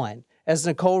 Number 1, as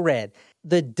Nicole read,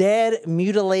 the dead,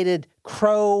 mutilated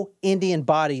Crow Indian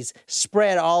bodies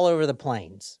spread all over the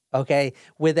plains, okay?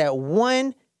 With that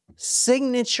one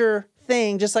signature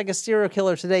thing, just like a serial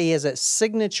killer today, he has that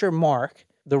signature mark.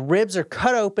 The ribs are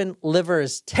cut open, liver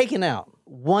is taken out.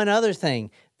 One other thing,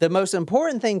 the most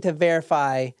important thing to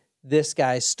verify this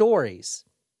guy's stories,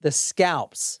 the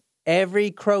scalps. Every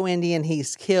Crow Indian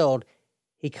he's killed,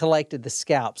 he collected the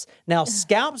scalps. Now,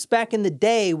 scalps back in the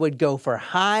day would go for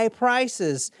high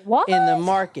prices in the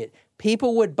market.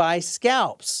 People would buy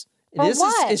scalps. This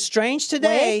is strange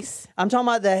today. Wigs? I'm talking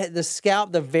about the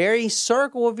scalp, the very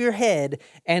circle of your head,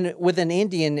 and with an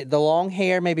Indian, the long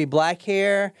hair, maybe black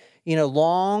hair,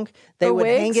 long. They would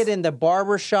hang it in the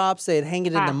barber shops. They'd hang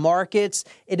it in the markets.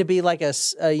 It'd be like a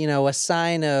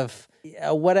sign of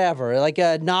whatever, like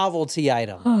a novelty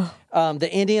item. The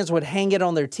Indians would hang it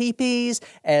on their teepees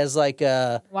as like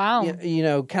a,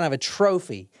 kind of a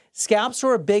trophy. Scalps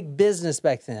were a big business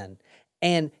back then.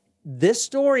 And this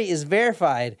story is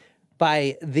verified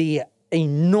by the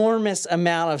enormous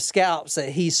amount of scalps that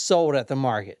he sold at the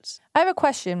markets. I have a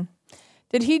question.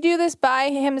 Did he do this by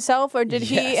himself, or did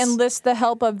he enlist the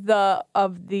help of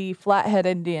the Flathead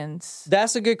Indians?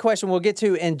 That's a good question we'll get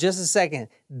to in just a second.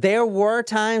 There were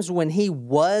times when he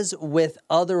was with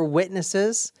other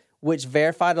witnesses, which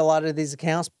verified a lot of these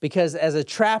accounts, because as a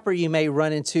trapper, you may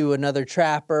run into another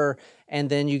trapper, and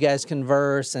then you guys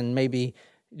converse and maybe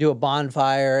do a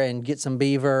bonfire and get some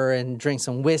beaver and drink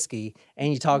some whiskey,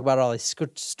 and you talk about all these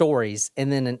stories,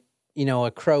 and then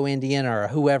a Crow Indian or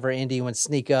whoever Indian would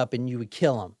sneak up and you would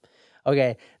kill him.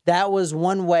 Okay, that was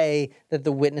one way that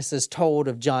the witnesses told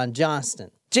of John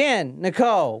Johnston. Jen,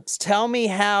 Nicole, tell me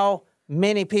how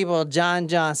many people John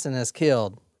Johnston has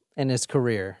killed in his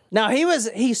career. Now,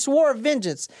 he swore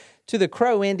vengeance to the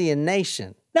Crow Indian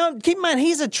Nation. Now, keep in mind,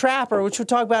 he's a trapper, which we'll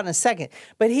talk about in a second,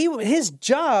 but his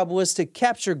job was to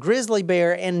capture grizzly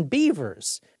bear and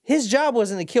beavers. His job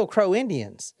wasn't to kill Crow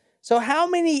Indians. So how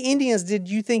many Indians did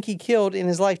you think he killed in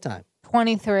his lifetime?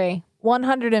 23.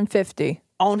 150.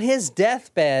 On his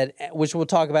deathbed, which we'll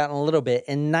talk about in a little bit,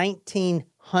 in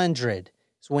 1900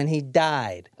 is when he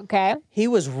died. Okay. He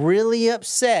was really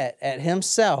upset at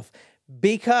himself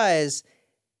because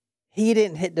he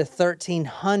didn't hit the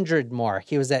 1,300 mark.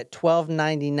 He was at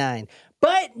 1,299.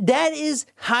 But that is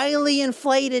highly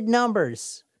inflated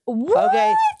numbers. What?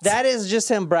 Okay, that is just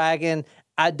him bragging.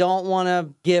 I don't want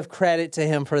to give credit to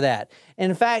him for that.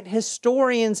 In fact,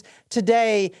 historians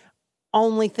today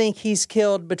only think he's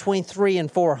killed between 300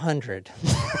 and 400.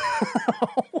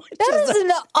 That is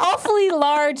an awfully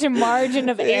large margin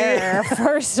of error,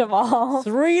 first of all.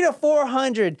 300 to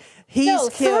 400. He's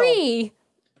killed. 3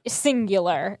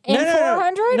 singular. And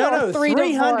 400 No,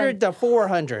 300 to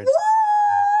 400. What?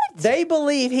 They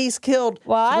believe he's killed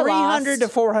 300 to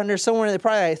 400, somewhere in the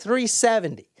probably like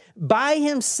 370 by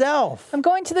himself. I'm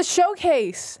going to the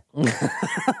showcase. All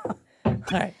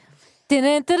right. Dun,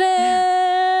 dun, dun,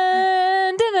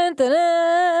 dun, dun, dun.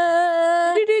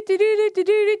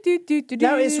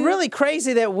 Now, it's really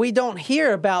crazy that we don't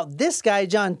hear about this guy,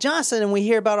 John Johnston, and we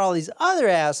hear about all these other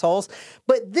assholes,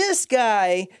 but this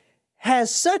guy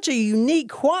has such a unique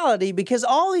quality because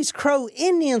all these Crow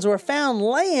Indians were found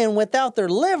laying without their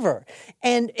liver.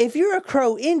 And if you're a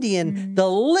Crow Indian, the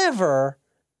liver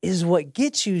is what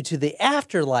gets you to the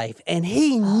afterlife, and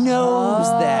he knows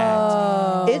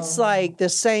that. It's like the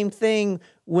same thing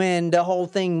when the whole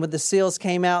thing with the SEALs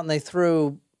came out and they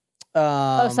threw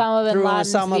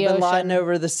Osama bin Laden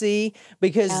over the sea?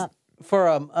 Because for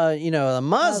a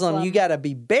Muslim, you got to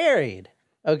be buried.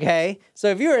 Okay, so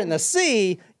if you're in the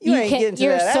sea, you ain't getting to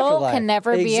your that soul afterlife. can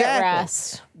never be at Exactly.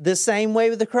 rest. The same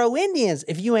way with the Crow Indians.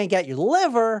 If you ain't got your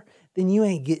liver, then you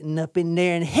ain't getting up in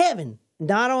there in heaven.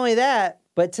 Not only that,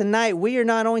 but tonight we are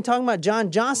not only talking about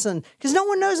John Johnson, because no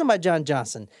one knows about John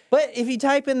Johnson. But if you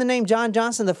type in the name John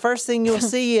Johnson, the first thing you'll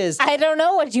see is I don't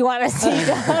know what you want to see.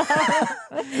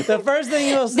 the first thing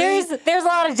you'll see. There's a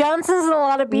lot of Johnsons and a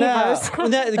lot of Beavers.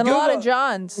 And a lot of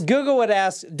Johns. Google would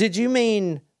ask, did you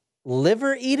mean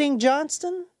liver eating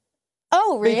Johnston?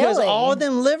 Oh, really? Because all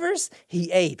them livers,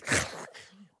 he ate.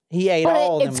 He ate But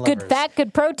all them it's livers. good fat,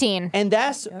 good protein. And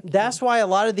that's why a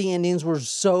lot of the Indians were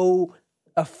so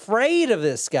afraid of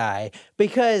this guy,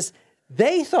 because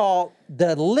they thought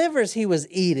the livers he was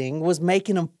eating was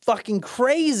making him fucking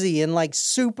crazy and like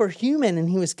superhuman, and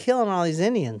he was killing all these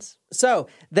Indians. So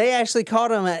they actually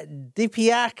called him a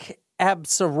Dipiak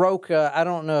Absaroka. I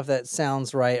don't know if that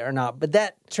sounds right or not, but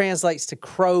that translates to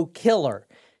crow killer.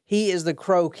 He is the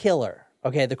crow killer.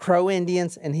 Okay, the Crow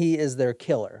Indians, and he is their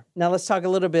killer. Now let's talk a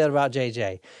little bit about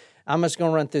JJ. I'm just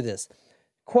going to run through this.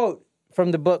 Quote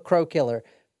from the book Crow Killer: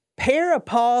 pair of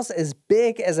paws as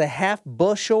big as a half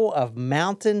bushel of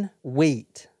mountain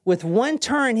wheat. With one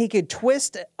turn, he could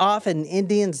twist off an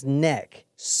Indian's neck.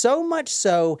 So much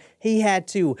so, he had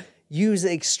to use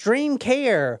extreme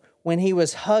care when he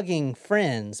was hugging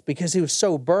friends because he was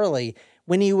so burly.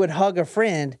 When he would hug a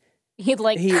friend, He'd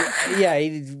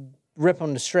he'd rip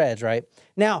them to shreds, right?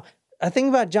 Now, a thing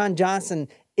about John Johnson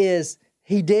is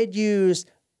he did use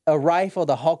a rifle,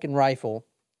 the Hawken rifle,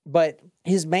 but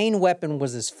his main weapon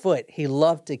was his foot. He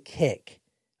loved to kick.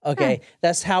 Okay,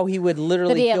 that's how he would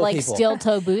literally Did he have kill like people. steel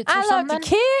toe boots or I love something? to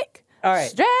kick, All right.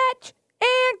 stretch,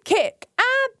 and kick.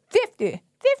 I'm 50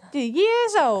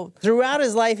 years old. Throughout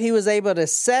his life, he was able to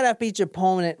set up each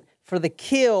opponent for the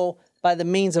kill by the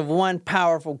means of one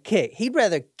powerful kick. He'd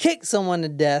rather kick someone to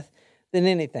death than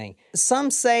anything.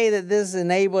 Some say that this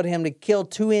enabled him to kill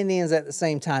 2 Indians at the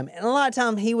same time. And a lot of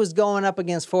times he was going up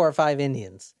against 4 or 5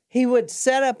 Indians. He would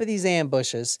set up these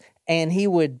ambushes and he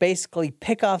would basically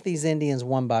pick off these Indians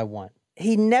one by one.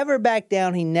 He never backed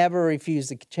down. He never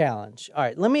refused a challenge. All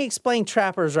right, let me explain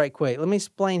trappers right quick. Let me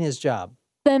explain his job.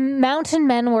 The mountain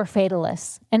men were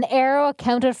fatalists. An arrow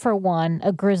accounted for one,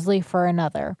 a grizzly for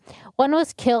another. One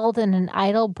was killed in an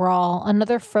idle brawl,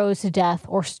 another froze to death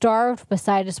or starved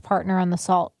beside his partner on the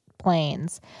salt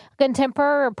plains. A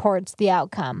contemporary reports the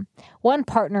outcome. One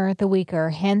partner, the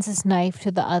weaker, hands his knife to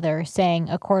the other, saying,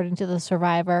 according to the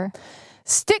survivor,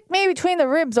 Stick me between the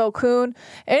ribs, O coon.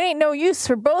 It ain't no use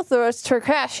for both of us to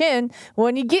crash in.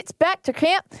 When you gets back to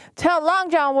camp, tell Long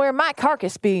John where my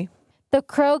carcass be. The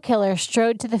Crow Killer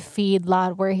strode to the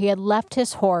feedlot where he had left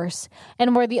his horse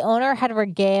and where the owner had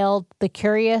regaled the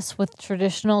curious with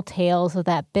traditional tales of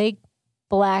that big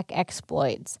black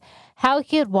exploits. How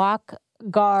he would walk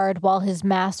guard while his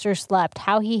master slept,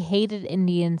 how he hated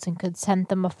Indians and could scent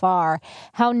them afar,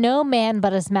 how no man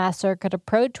but his master could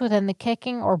approach within the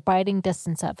kicking or biting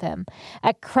distance of him.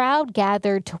 A crowd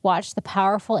gathered to watch the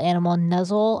powerful animal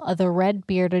nuzzle the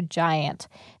red-bearded giant,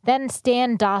 then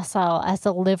stand docile as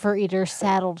the liver-eater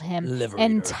saddled him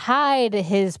and tied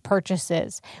his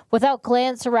purchases. Without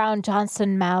glance around,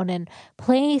 Johnson mounted,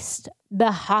 placed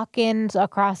the Hawkins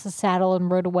across the saddle and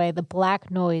rode away. The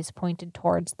black noise pointed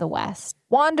towards the west.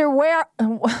 Wonder where...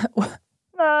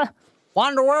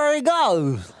 Wonder where he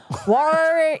goes.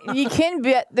 Where you can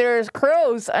bet there's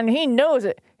crows, and he knows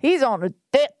it. He's on a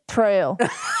death trail.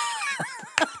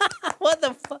 What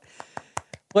the fuck?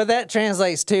 What that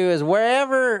translates to is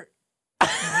wherever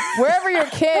Wherever your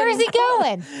kid... Where's he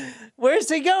going? Where's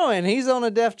he going? He's on a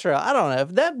death trail. I don't know.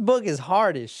 That book is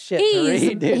hard as shit to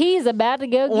read, dude. He's about to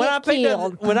go get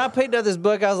killed. When I picked up this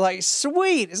book, I was like,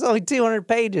 sweet, it's only 200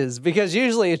 pages. Because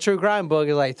usually a true crime book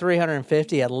is like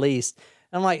 350 at least.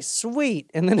 I'm like, sweet.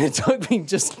 And then it took me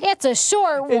It's a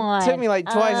short one. It took me like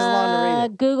twice as long to read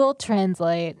it. Google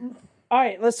Translate. All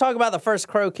right, let's talk about the first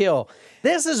crow kill.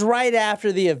 This is right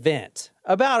after the event,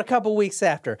 about a couple weeks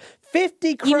after.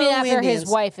 50 Crow You mean after Indians, his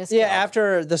wife is Yeah, killed?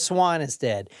 after the swan is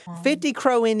dead. 50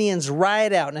 Crow Indians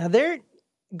ride out. Now, their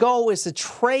goal is to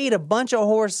trade a bunch of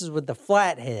horses with the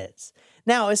Flatheads.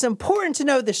 Now, it's important to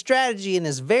know the strategy, and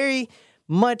is very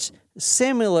much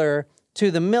similar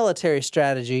to the military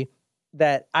strategy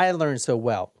that I learned so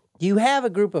well. You have a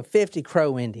group of 50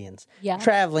 Crow Indians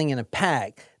traveling in a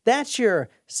pack. That's your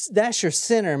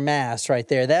center mass right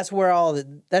there. That's where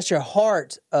that's your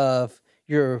heart of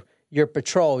your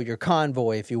patrol, your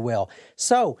convoy, if you will.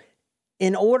 So,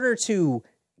 in order to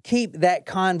keep that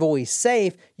convoy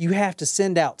safe, you have to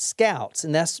send out scouts,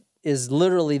 and is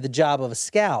literally the job of a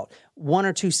scout. 1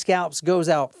 or 2 scouts goes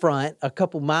out front, a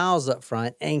couple miles up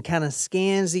front, and kind of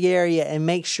scans the area and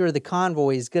makes sure the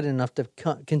convoy is good enough to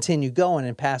continue going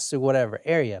and pass through whatever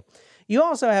area. You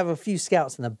also have a few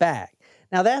scouts in the back.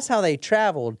 Now, that's how they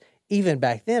traveled even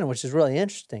back then, which is really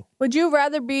interesting. Would you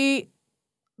rather be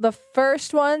the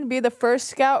first one, be the first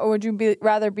scout, or would you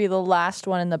rather be the last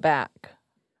one in the back?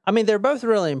 I mean, they're both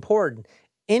really important.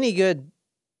 Any good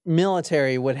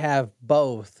military would have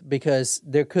both because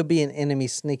there could be an enemy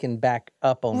sneaking back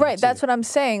up on them. Right, that's what I'm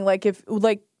saying. If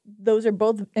those are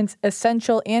both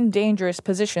essential and dangerous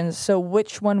positions, so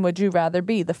which one would you rather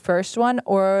be, the first one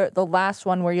or the last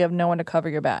one where you have no one to cover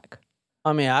your back?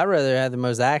 I mean, I'd rather have the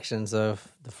most action, so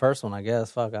the first one, I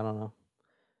guess. Fuck, I don't know.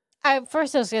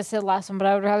 First I was going to say the last one, but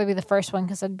I would rather be the first one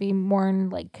because I'd be more in,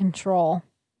 control.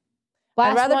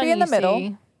 Last I'd rather one, be in the you middle.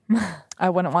 see. I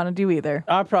wouldn't want to do either.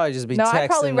 I'd probably just be texting I'd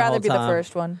probably the rather whole be the time.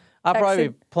 first one. I'd probably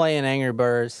be playing Angry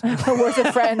Birds. Words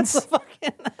of friends.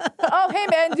 Oh, hey,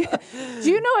 man,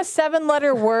 do you know a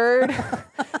 7-letter word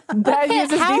that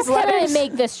uses How these can I letters?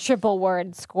 make this triple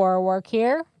word score work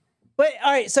here? But,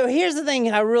 all right, so here's the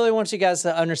thing I really want you guys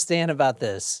to understand about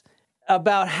this,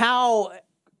 about how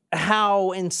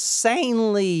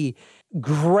insanely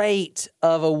great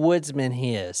of a woodsman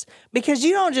he is. Because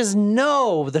you don't just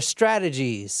know the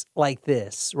strategies like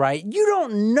this, right? You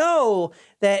don't know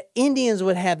that Indians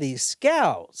would have these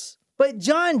scouts. But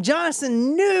John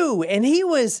Johnson knew, and he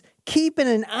was keeping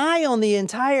an eye on the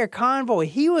entire convoy.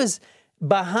 He was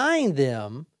behind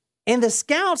them, and the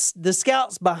scouts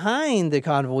behind the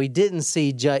convoy didn't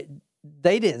see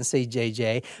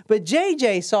JJ, but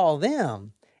JJ saw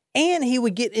them. And he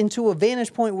would get into a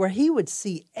vantage point where he would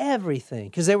see everything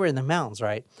because they were in the mountains,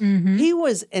 right? Mm-hmm. He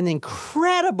was an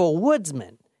incredible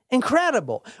woodsman.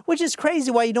 Incredible. Which is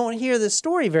crazy why you don't hear this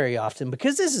story very often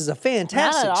because this is a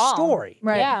fantastic story.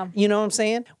 Right. Yeah. You know what I'm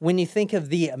saying? When you think of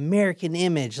the American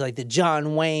image, like the John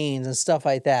Waynes and stuff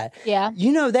like that. Yeah.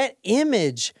 You know, that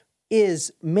image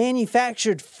is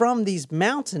manufactured from these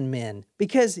mountain men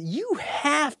because you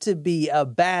have to be a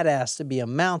badass to be a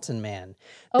mountain man.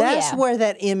 That's where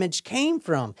that image came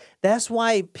from. That's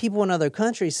why people in other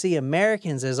countries see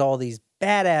Americans as all these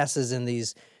badasses and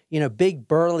these, big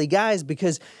burly guys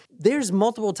because there's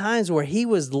multiple times where he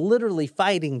was literally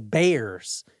fighting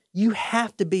bears. You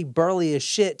have to be burly as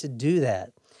shit to do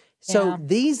that. So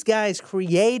these guys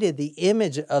created the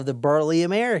image of the burly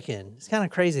American. It's kind of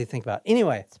crazy to think about.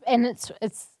 Anyway. And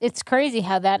it's crazy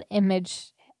how that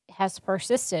image has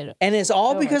persisted. And it's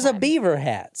all because of beaver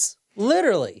hats.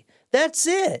 Literally. That's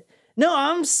it. No,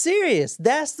 I'm serious.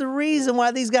 That's the reason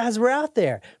why these guys were out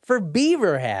there. For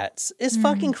beaver hats. It's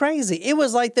fucking crazy. It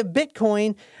was like the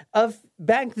Bitcoin of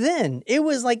back then. It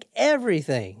was like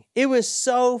everything. It was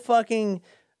so fucking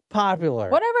popular.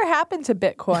 Whatever happened to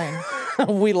Bitcoin?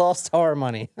 We lost our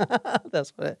money.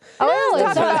 That's what it. I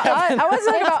wasn't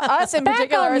talking about us in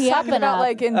particular. I was talking about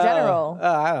in general.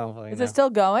 I don't fucking Is know. it still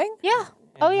going? Yeah.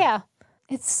 Oh yeah.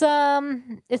 It's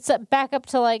back up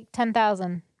to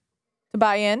 $10,000. To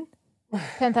buy in?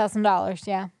 $10,000.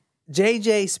 Yeah.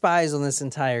 JJ spies on this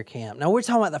entire camp. Now we're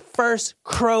talking about the first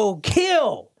Crow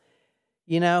kill.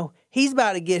 He's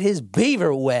about to get his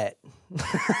beaver wet.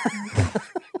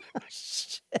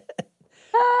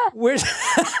 We're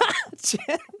talking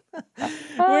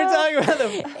about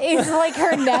the. It's like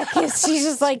her neck is. She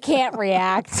just can't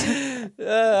react. It's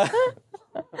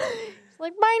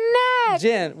like my neck.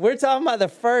 Jen, we're talking about the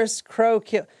first Crow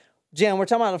kill. Jen, we're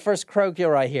talking about the first Crow kill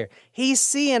right here. He's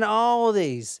seeing all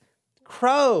these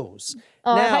crows.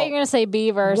 Oh, now, I thought you were gonna say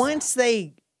beavers. Once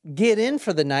they get in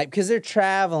for the night, because they're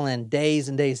traveling days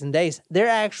and days and days, they're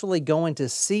actually going to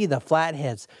see the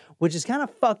flatheads, which is kind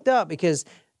of fucked up because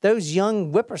those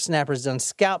young whippersnappers done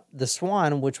scalped the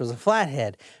swan, which was a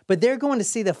flathead. But they're going to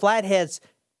see the flatheads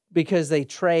because they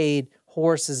trade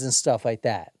horses and stuff like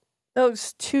that.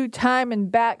 Those 2-time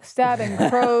and backstabbing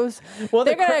crows. Well,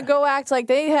 they're going to go act like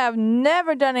they have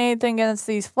never done anything against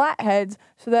these flatheads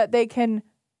so that they can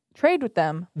trade with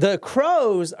them. The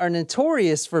crows are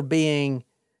notorious for being,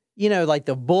 like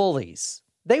the bullies.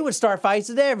 They would start fights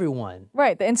with everyone.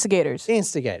 Right, the instigators.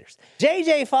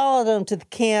 JJ followed them to the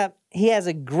camp. He has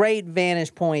a great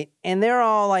vantage point, and they're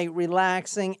all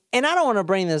relaxing. And I don't want to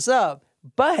bring this up,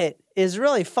 but it's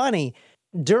really funny.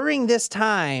 During this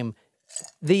time,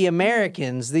 the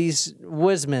Americans, these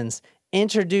woodsmen,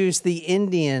 introduced the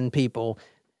Indian people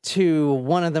to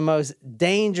one of the most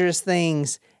dangerous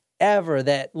things ever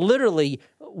that literally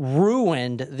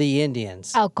ruined the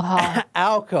Indians. Alcohol.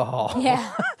 Alcohol.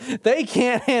 Yeah. They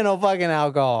can't handle fucking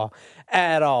alcohol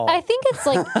at all. I think it's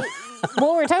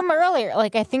what we were talking about earlier.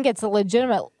 Like, I think it's a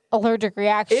legitimate allergic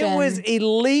reaction. It was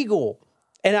illegal.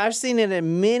 And I've seen it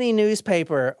in many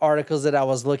newspaper articles that I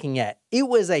was looking at. It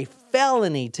was a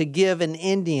felony to give an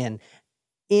Indian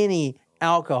any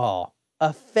alcohol.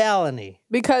 A felony.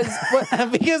 Because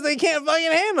because they can't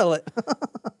fucking handle it.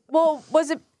 well,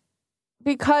 was it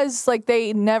because like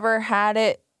they never had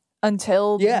it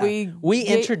until we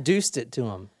introduced it to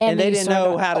them, and they didn't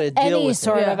know how to deal any with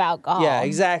sort it. of alcohol. Yeah,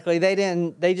 exactly. They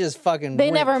didn't. They just fucking. They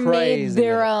went never crazy made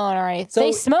their with it. own or anything. So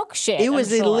they smoke shit. It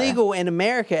was I'm sure. illegal in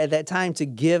America at that time to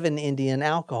give an Indian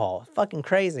alcohol. Fucking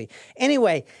crazy.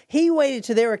 Anyway, he waited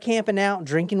till they were camping out,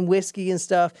 drinking whiskey and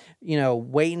stuff,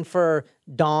 waiting for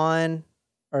dawn,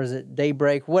 or is it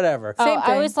daybreak, whatever. Same I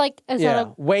thing. was like, is that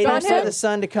a waiting for Dawn? the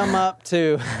sun to come up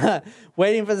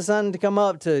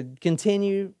to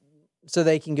continue so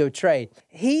they can go trade.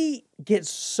 He gets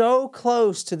so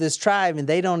close to this tribe and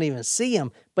they don't even see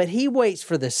him, but he waits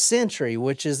for the sentry,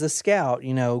 which is the scout,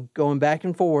 going back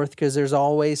and forth because there's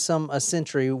always a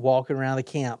sentry walking around the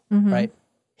camp, right?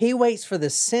 He waits for the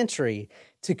sentry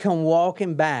to come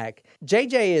walking back.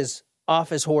 JJ is off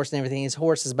his horse and everything. His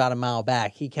horse is about a mile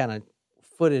back. He kind of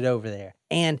footed over there.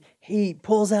 And he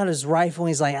pulls out his rifle and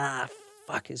he's like,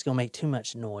 fuck, it's going to make too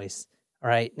much noise. All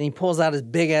right. And he pulls out his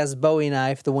big ass Bowie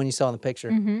knife, the one you saw in the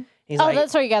picture. Mm-hmm. He's oh, like,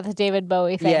 that's where you got the David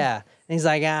Bowie thing. yeah. And he's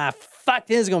like, fuck,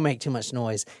 this is going to make too much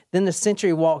noise. Then the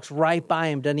sentry walks right by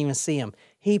him, doesn't even see him.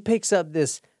 He picks up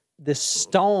this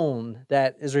stone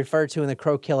that is referred to in the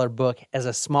Crow Killer book as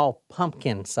a small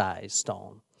pumpkin-sized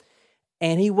stone.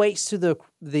 And he waits till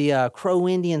the Crow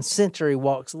Indian sentry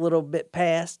walks a little bit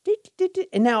past.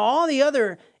 And now all the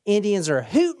other Indians are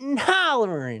hooting,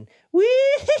 hollering.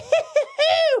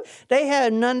 Woo-hoo-hoo-hoo! They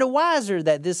have none the wiser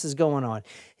that this is going on.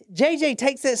 JJ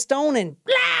takes that stone and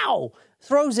blow,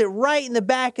 throws it right in the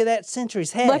back of that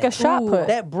sentry's head. Like a shot put.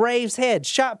 That brave's head,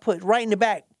 shot put right in the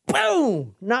back.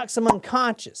 Boom! Knocks him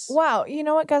unconscious. Wow, you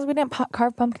know what, guys? We didn't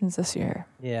carve pumpkins this year.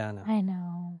 Yeah, I know. I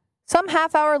know. Some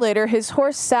half hour later, his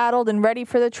horse saddled and ready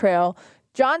for the trail,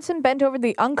 Johnson bent over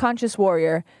the unconscious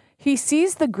warrior. He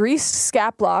seized the greased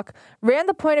scaplock, ran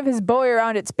the point of his bowie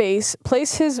around its base,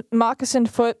 placed his moccasined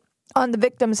foot on the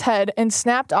victim's head, and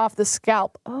snapped off the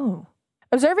scalp. Oh.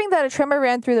 Observing that a tremor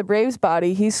ran through the brave's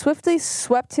body, he swiftly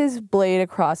swept his blade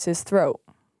across his throat.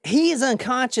 He is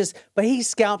unconscious, but he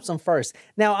scalps him first.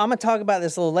 Now, I'm going to talk about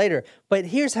this a little later, but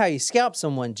here's how you scalp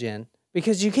someone, Jen,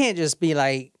 because you can't just be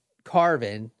like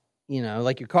carving,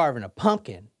 like you're carving a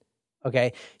pumpkin,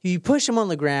 okay? You push him on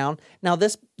the ground. Now,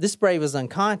 this brave is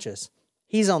unconscious.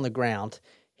 He's on the ground.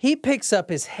 He picks up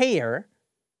his hair,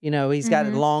 he's got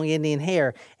long Indian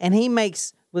hair, and he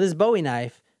makes, with his Bowie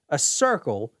knife, a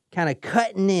circle, kind of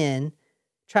cutting in,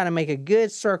 trying to make a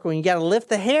good circle. And you got to lift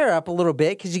the hair up a little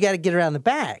bit because you got to get around the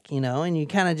back, and you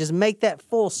kind of just make that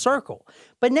full circle.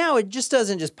 But now it just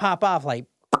doesn't just pop off like,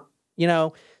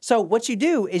 So what you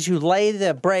do is you lay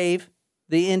the brave,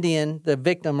 the Indian, the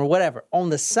victim or whatever, on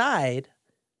the side,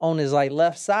 on his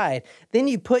left side. Then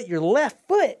you put your left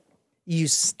foot, you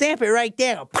stamp it right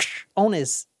down on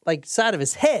his side of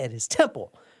his head, his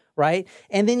temple, right?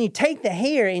 And then you take the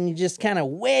hair and you just kind of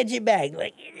wedge it back,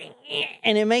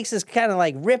 and it makes this kind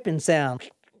of ripping sound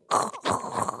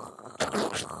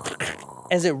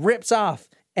as it rips off.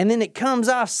 And then it comes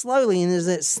off slowly, and there's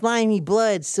that slimy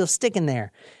blood still sticking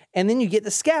there. And then you get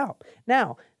the scalp.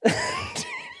 Now,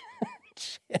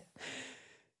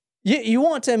 you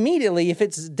want to immediately, if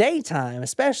it's daytime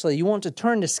especially, you want to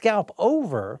turn the scalp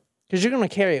over because you're going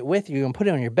to carry it with you and put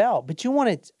it on your belt, but you want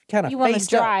it kind of face up. You want to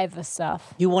dry the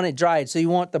stuff. You want it dried, so you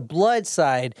want the blood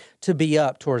side to be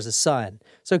up towards the sun.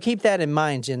 So keep that in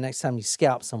mind, Jen, next time you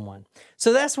scalp someone.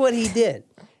 So that's what he did.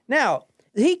 Now,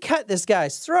 he cut this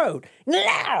guy's throat.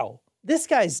 Now, this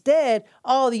guy's dead.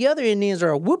 All the other Indians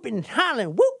are whooping and hollering,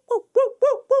 whoop, whoop, whoop,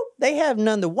 whoop, whoop. They have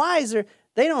none the wiser.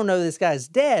 They don't know this guy's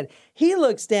dead. He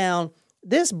looks down.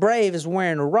 This brave is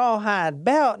wearing a rawhide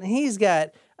belt, and he's got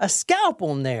a scalp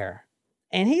on there.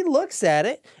 And he looks at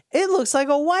it. It looks like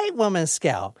a white woman's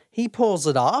scalp. He pulls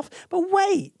it off. But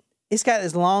wait, it's got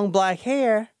this long black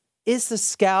hair. It's the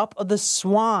scalp of the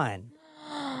swan.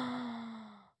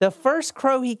 The first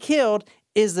crow he killed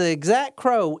is the exact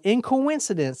crow, in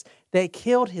coincidence, that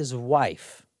killed his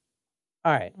wife.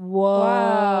 All right. Whoa.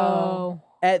 Wow.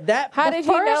 At that How did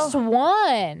he know? First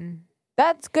one.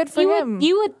 That's good for him.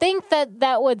 You would think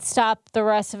that would stop the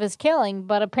rest of his killing,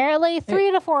 but apparently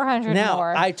 300 to 400 Now,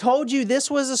 more. I told you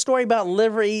this was a story about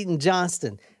Liver Eaton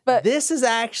Johnston. But this is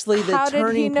actually the How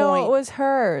turning did he know point. it was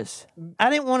hers?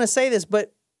 I didn't want to say this,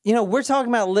 but, we're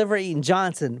talking about Liver Eaton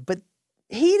Johnson, but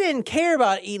he didn't care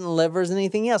about eating livers and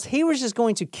anything else. He was just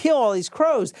going to kill all these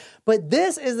crows. But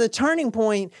this is the turning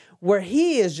point where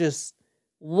he is just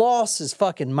lost his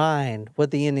fucking mind,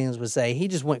 what the Indians would say. He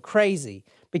just went crazy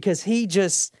because he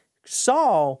just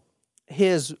saw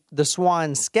the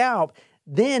swan scalp.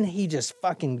 Then he just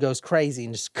fucking goes crazy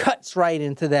and just cuts right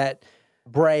into that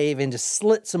brave and just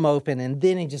slits him open, and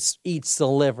then he just eats the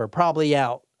liver, probably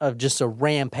out of just a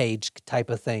rampage type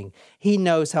of thing. He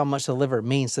knows how much the liver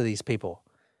means to these people.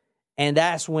 And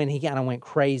that's when he kind of went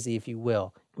crazy, if you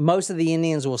will. Most of the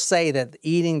Indians will say that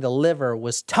eating the liver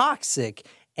was toxic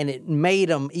and it made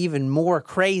him even more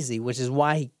crazy, which is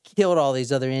why he killed all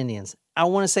these other Indians. I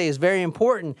want to say it's very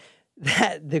important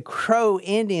that the Crow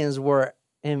Indians were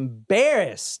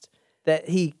embarrassed that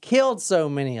he killed so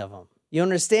many of them. You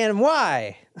understand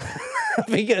why?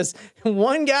 Because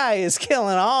one guy is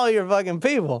killing all your fucking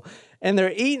people and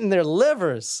they're eating their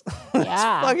livers. It's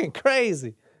fucking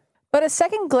crazy. But a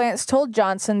second glance told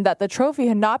Johnson that the trophy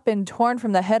had not been torn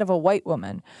from the head of a white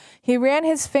woman. He ran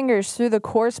his fingers through the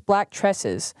coarse black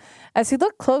tresses. As he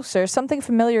looked closer, something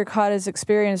familiar caught his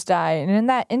experienced eye, and in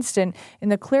that instant, in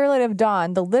the clear light of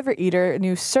dawn, the liver eater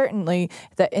knew certainly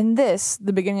that in this,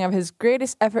 the beginning of his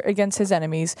greatest effort against his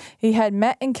enemies, he had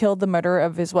met and killed the murderer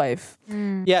of his wife.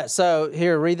 Yeah, so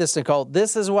here, read this, Nicole.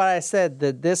 This is what I said,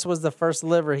 that this was the first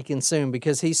liver he consumed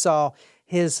because he saw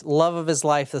his love of his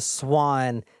life, the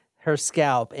swan, her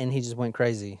scalp, and he just went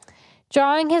crazy.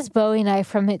 Drawing his bowie knife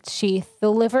from its sheath,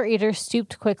 the liver eater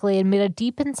stooped quickly and made a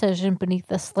deep incision beneath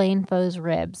the slain foe's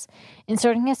ribs.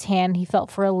 Inserting his hand, he felt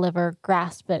for a liver,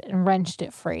 grasped it, and wrenched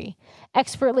it free.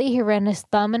 Expertly, he ran his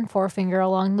thumb and forefinger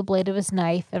along the blade of his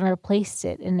knife and replaced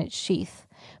it in its sheath.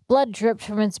 Blood dripped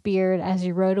from its beard as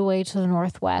he rode away to the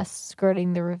northwest,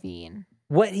 skirting the ravine.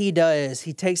 What he does,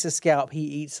 he takes the scalp, he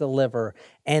eats the liver,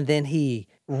 and then he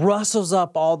rustles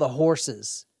up all the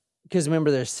horses. Because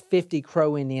remember, there's 50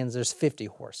 Crow Indians, there's 50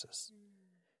 horses.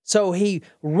 So he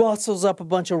rustles up a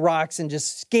bunch of rocks and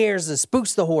just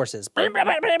spooks the horses. And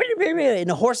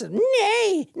the horses,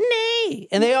 nay, nay.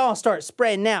 And they all start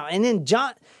spreading out. And then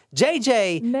JJ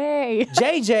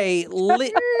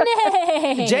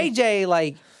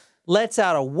like lets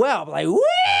out a whelp, like, woo!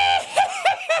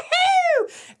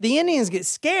 The Indians get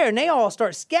scared and they all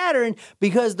start scattering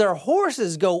because their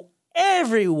horses go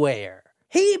everywhere.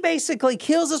 He basically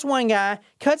kills this one guy,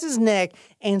 cuts his neck,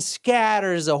 and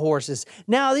scatters the horses.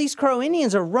 Now, these Crow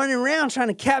Indians are running around trying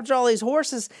to capture all these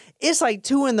horses. It's like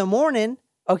 2 a.m,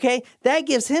 okay? That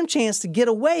gives him a chance to get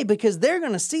away because they're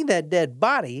going to see that dead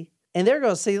body, and they're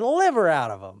going to see the liver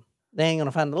out of him. They ain't going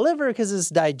to find the liver because it's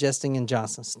digesting in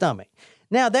Johnson's stomach.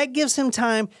 Now, that gives him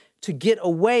time to get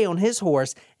away on his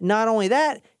horse. Not only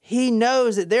that, he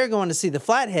knows that they're going to see the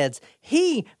Flatheads.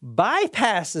 He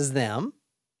bypasses them,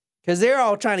 because they're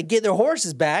all trying to get their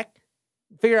horses back,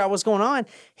 figure out what's going on.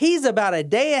 He's about a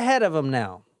day ahead of them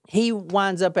now. He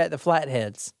winds up at the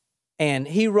Flatheads, and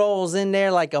he rolls in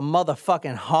there like a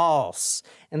motherfucking hoss.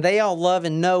 And they all love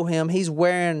and know him. He's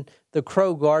wearing the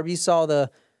Crow garb. You saw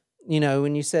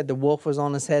when you said the wolf was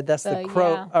on his head, that's the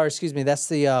Crow, that's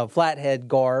the Flathead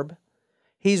garb.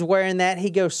 He's wearing that. He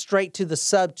goes straight to the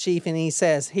sub-chief, and he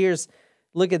says,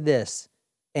 look at this.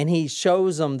 And he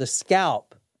shows them the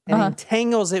scalp. And he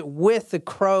entangles it with the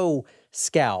Crow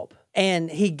scalp. And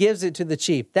he gives it to the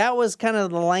chief. That was kind of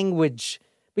the language.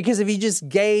 Because if he just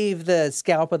gave the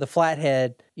scalp of the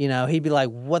Flathead, he'd be like,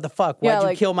 what the fuck? Why'd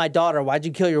you kill my daughter? Why'd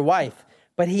you kill your wife?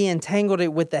 But he entangled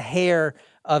it with the hair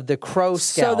of the Crow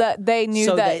scalp. So that they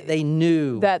knew they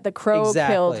knew that the Crow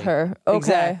killed her. Okay.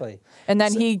 Exactly. And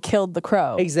then he killed the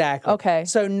Crow. Exactly. Okay.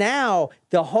 So now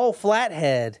the whole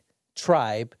Flathead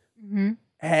tribe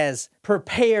has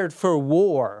prepared for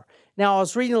war. Now, I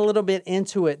was reading a little bit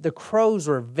into it. The Crows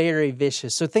were very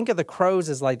vicious. So think of the Crows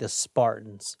as like the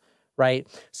Spartans, right?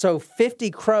 So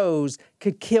 50 Crows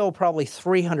could kill probably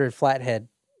 300 Flathead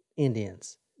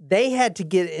Indians. They had to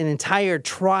get an entire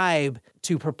tribe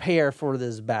to prepare for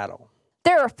this battle.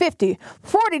 There are 50.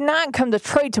 49 come to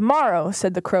trade tomorrow,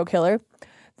 said the Crow killer.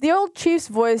 The old chief's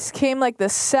voice came like the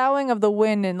soughing of the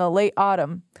wind in the late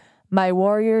autumn. My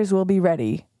warriors will be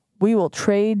ready. We will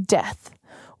trade death.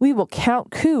 We will count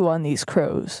coup on these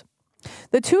Crows.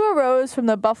 The two arose from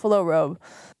the buffalo robe.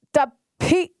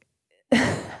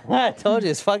 I told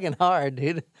you, it's fucking hard,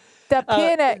 dude. The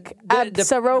Pianek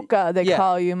Soroka, they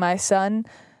call you, my son,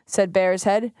 said Bear's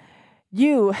Head.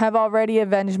 You have already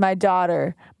avenged my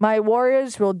daughter. My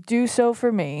warriors will do so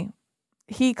for me.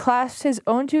 He clasped his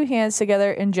own 2 hands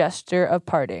together in gesture of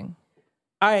parting.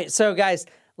 All right, so guys,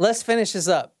 let's finish this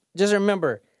up. Just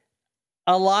remember,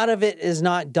 a lot of it is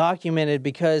not documented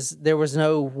because there was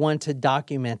no one to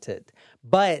document it.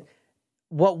 But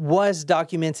what was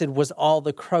documented was all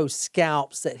the crow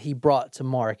scalps that he brought to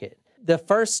market. The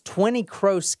first 20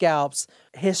 crow scalps,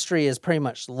 history is pretty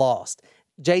much lost.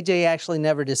 JJ actually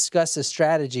never discussed his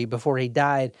strategy before he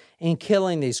died in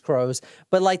killing these crows.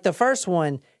 But like the first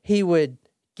one, he would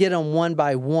get them one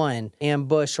by one,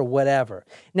 ambush or whatever.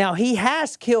 Now, he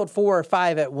has killed 4 or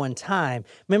 5 at one time.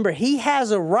 Remember, he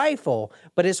has a rifle,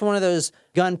 but it's one of those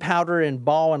gunpowder and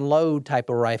ball and load type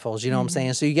of rifles. You know what I'm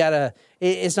saying? So you got to,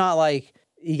 it's not like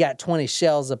you got 20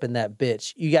 shells up in that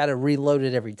bitch. You got to reload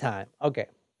it every time. Okay.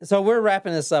 So we're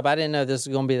wrapping this up. I didn't know this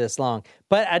was going to be this long.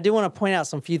 But I do want to point out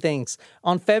some few things.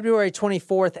 On February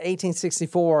 24th,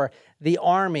 1864, the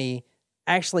Army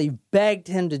actually begged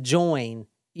him to join,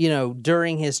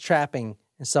 during his trapping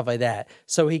and stuff like that,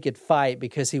 so he could fight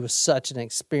because he was such an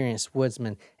experienced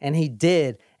woodsman. And he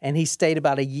did, and he stayed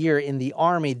about a year in the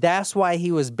Army. That's why he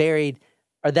was buried,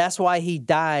 or that's why he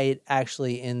died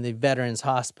actually in the Veterans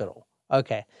Hospital.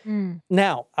 Okay.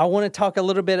 Now, I want to talk a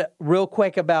little bit real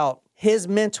quick about his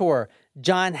mentor,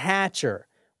 John Hatcher,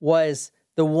 was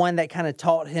the one that kind of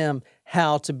taught him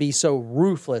how to be so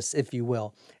ruthless, if you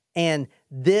will. And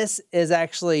this is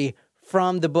actually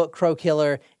from the book Crow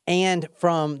Killer and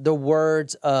from the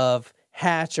words of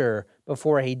Hatcher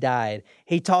before he died.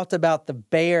 He talked about the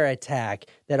bear attack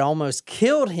that almost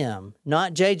killed him,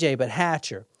 not JJ, but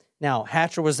Hatcher. Now,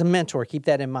 Hatcher was the mentor, keep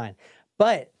that in mind.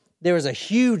 But there was a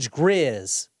huge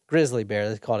grizzly bear,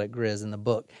 they called it Grizz in the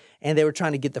book, and they were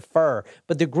trying to get the fur.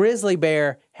 But the grizzly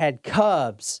bear had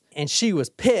cubs, and she was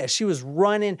pissed. She was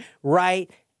running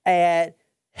right at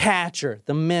Hatcher,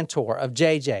 the mentor of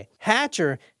JJ.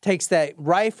 Hatcher takes that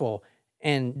rifle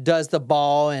and does the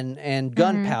ball and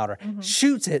gunpowder,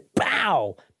 shoots it,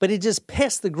 pow! But it just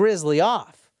pissed the grizzly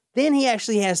off. Then he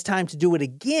actually has time to do it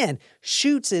again,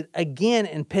 shoots it again,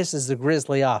 and pisses the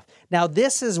grizzly off. Now,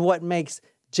 this is what makes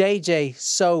JJ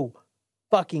so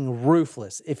fucking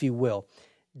ruthless, if you will.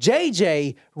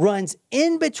 JJ runs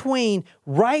in between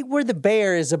right where the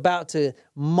bear is about to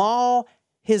maul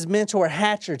his mentor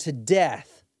Hatcher to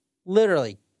death.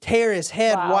 Literally, tear his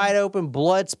head wide open,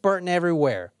 blood spurting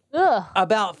everywhere. Ugh.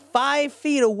 About 5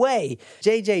 feet away,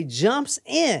 JJ jumps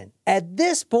in. At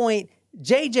this point,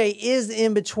 JJ is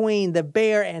in between the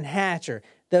bear and Hatcher.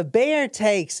 The bear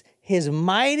takes his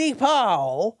mighty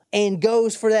paw and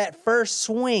goes for that first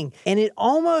swing. And it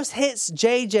almost hits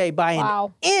JJ by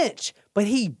an inch, but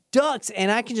he ducks.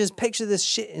 And I can just picture this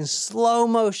shit in slow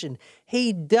motion.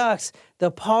 He ducks. The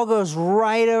paw goes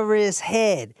right over his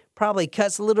head, probably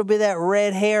cuts a little bit of that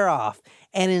red hair off.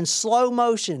 And in slow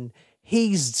motion,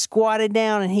 he's squatted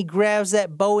down and he grabs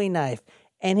that Bowie knife.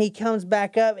 And he comes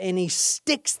back up and he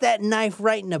sticks that knife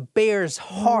right in the bear's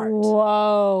heart.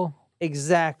 Whoa.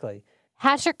 Exactly.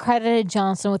 Hatcher credited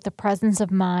Johnson with the presence of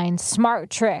mind.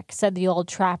 Smart trick, said the old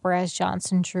trapper as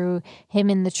Johnson drew him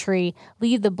in the tree.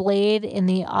 Leave the blade in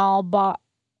the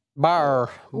Bar.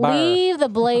 Leave the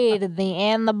blade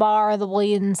in the bar of the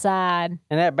bleed inside.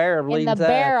 And that barrel bleed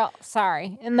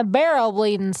inside. In the barrel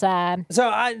bleed inside. So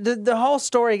the whole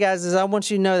story, guys, is I want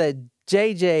you to know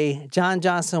that John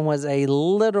Johnson was a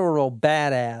literal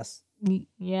badass.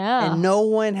 Yeah. And no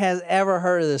one has ever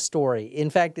heard of this story. In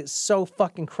fact, it's so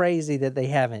fucking crazy that they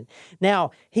haven't.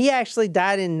 Now, he actually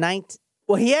died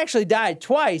he actually died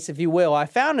twice, if you will. I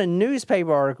found a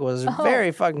newspaper article. It was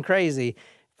very fucking crazy.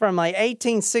 From like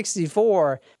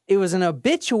 1864, it was an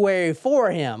obituary for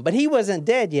him, but he wasn't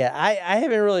dead yet. I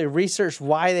haven't really researched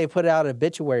why they put out an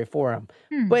obituary for him,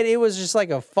 but it was just like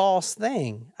a false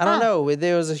thing. I don't know.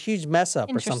 There was a huge mess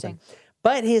up or something.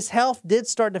 But his health did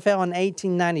start to fail in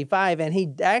 1895, and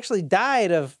he actually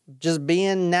died of just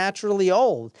being naturally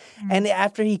old. And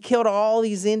after he killed all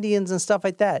these Indians and stuff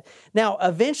like that. Now,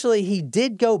 eventually, he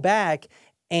did go back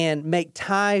and make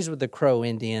ties with the Crow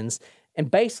Indians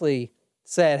and basically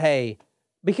said, hey,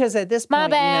 because at this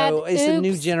point, it's a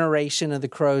new generation of the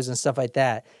Crows and stuff like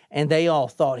that. And they all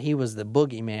thought he was the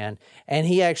boogeyman. And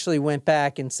he actually went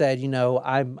back and said,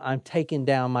 I'm taking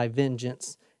down my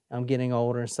vengeance. I'm getting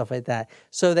older and stuff like that.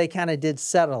 So they kind of did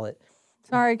settle it.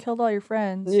 Sorry, I killed all your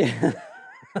friends. Yeah.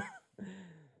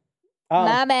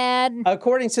 My bad.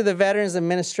 According to the Veterans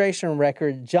Administration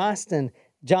record,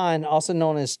 John, also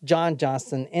known as John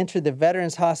Johnston, entered the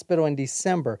Veterans Hospital in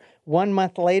December. 1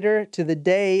 month later, to the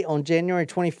day on January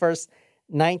 21st,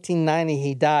 1990,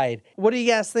 he died. What do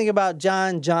you guys think about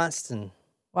John Johnston?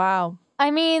 Wow.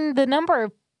 I mean, the number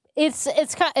of it's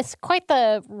quite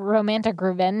the romantic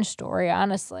revenge story,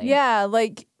 honestly. Yeah,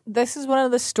 like this is one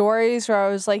of the stories where I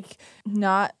was like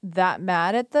not that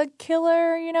mad at the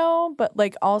killer, but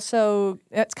like also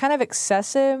it's kind of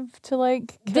excessive to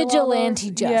like kill vigilante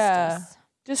justice. Yeah,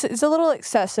 just it's a little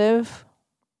excessive,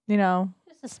 Just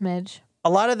a smidge. a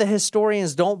lot of the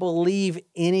historians don't believe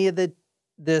any of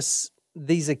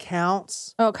these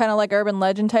accounts. Oh, kind of like urban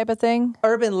legend type of thing?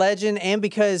 Urban legend, and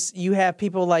because you have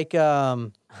people like, I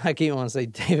keep wanting to say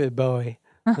David Bowie.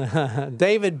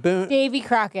 David Boone. Davy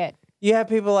Crockett. You have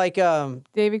people like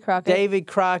Davy Crockett. David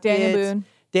Crockett.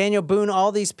 Daniel Boone.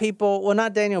 All these people. Well,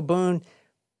 not Daniel Boone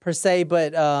per se,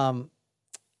 but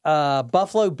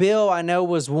Buffalo Bill, I know,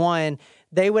 was one.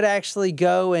 They would actually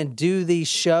go and do these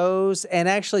shows. And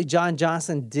actually, John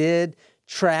Johnson did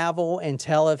travel and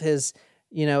tell of his,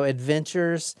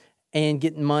 adventures and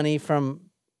getting money from,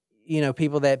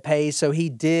 people that pay. So he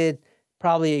did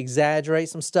probably exaggerate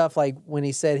some stuff, like when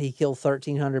he said he killed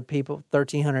 1,300 people,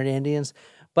 1,300 Indians.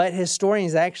 But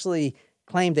historians actually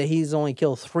claim that he's only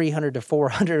killed 300 to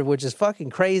 400, which is fucking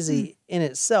crazy in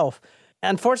itself.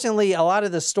 Unfortunately, a lot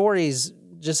of the stories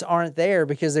just aren't there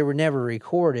because they were never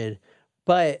recorded.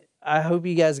 But I hope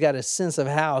you guys got a sense of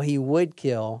how he would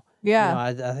kill. Yeah.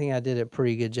 I think I did a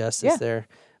pretty good justice there.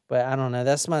 But I don't know.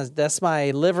 That's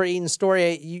my liver eating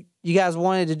story. You guys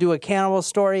wanted to do a cannibal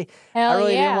story. Hell I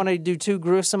really yeah. didn't want to do too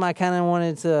gruesome. I kind of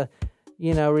wanted to,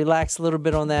 relax a little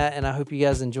bit on that. And I hope you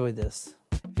guys enjoyed this.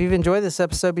 If you've enjoyed this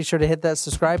episode, be sure to hit that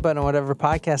subscribe button on whatever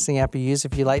podcasting app you use.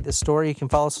 If you like this story, you can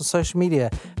follow us on social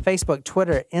media, Facebook,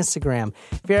 Twitter, Instagram.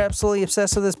 If you're absolutely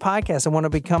obsessed with this podcast and want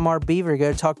to become our beaver,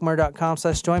 go to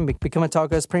talkmurder.com/join. Become a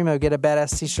Tacos Primo. Get a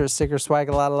badass t-shirt, sticker, swag,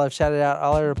 a lot of love, shout it out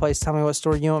all over the place. Tell me what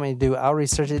story you want me to do. I'll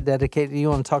research it, dedicate it to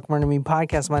you on Talk Murder Me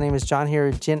podcast. My name is John here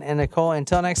with Jen and Nicole.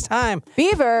 Until next time.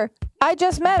 Beaver, I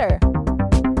just met her.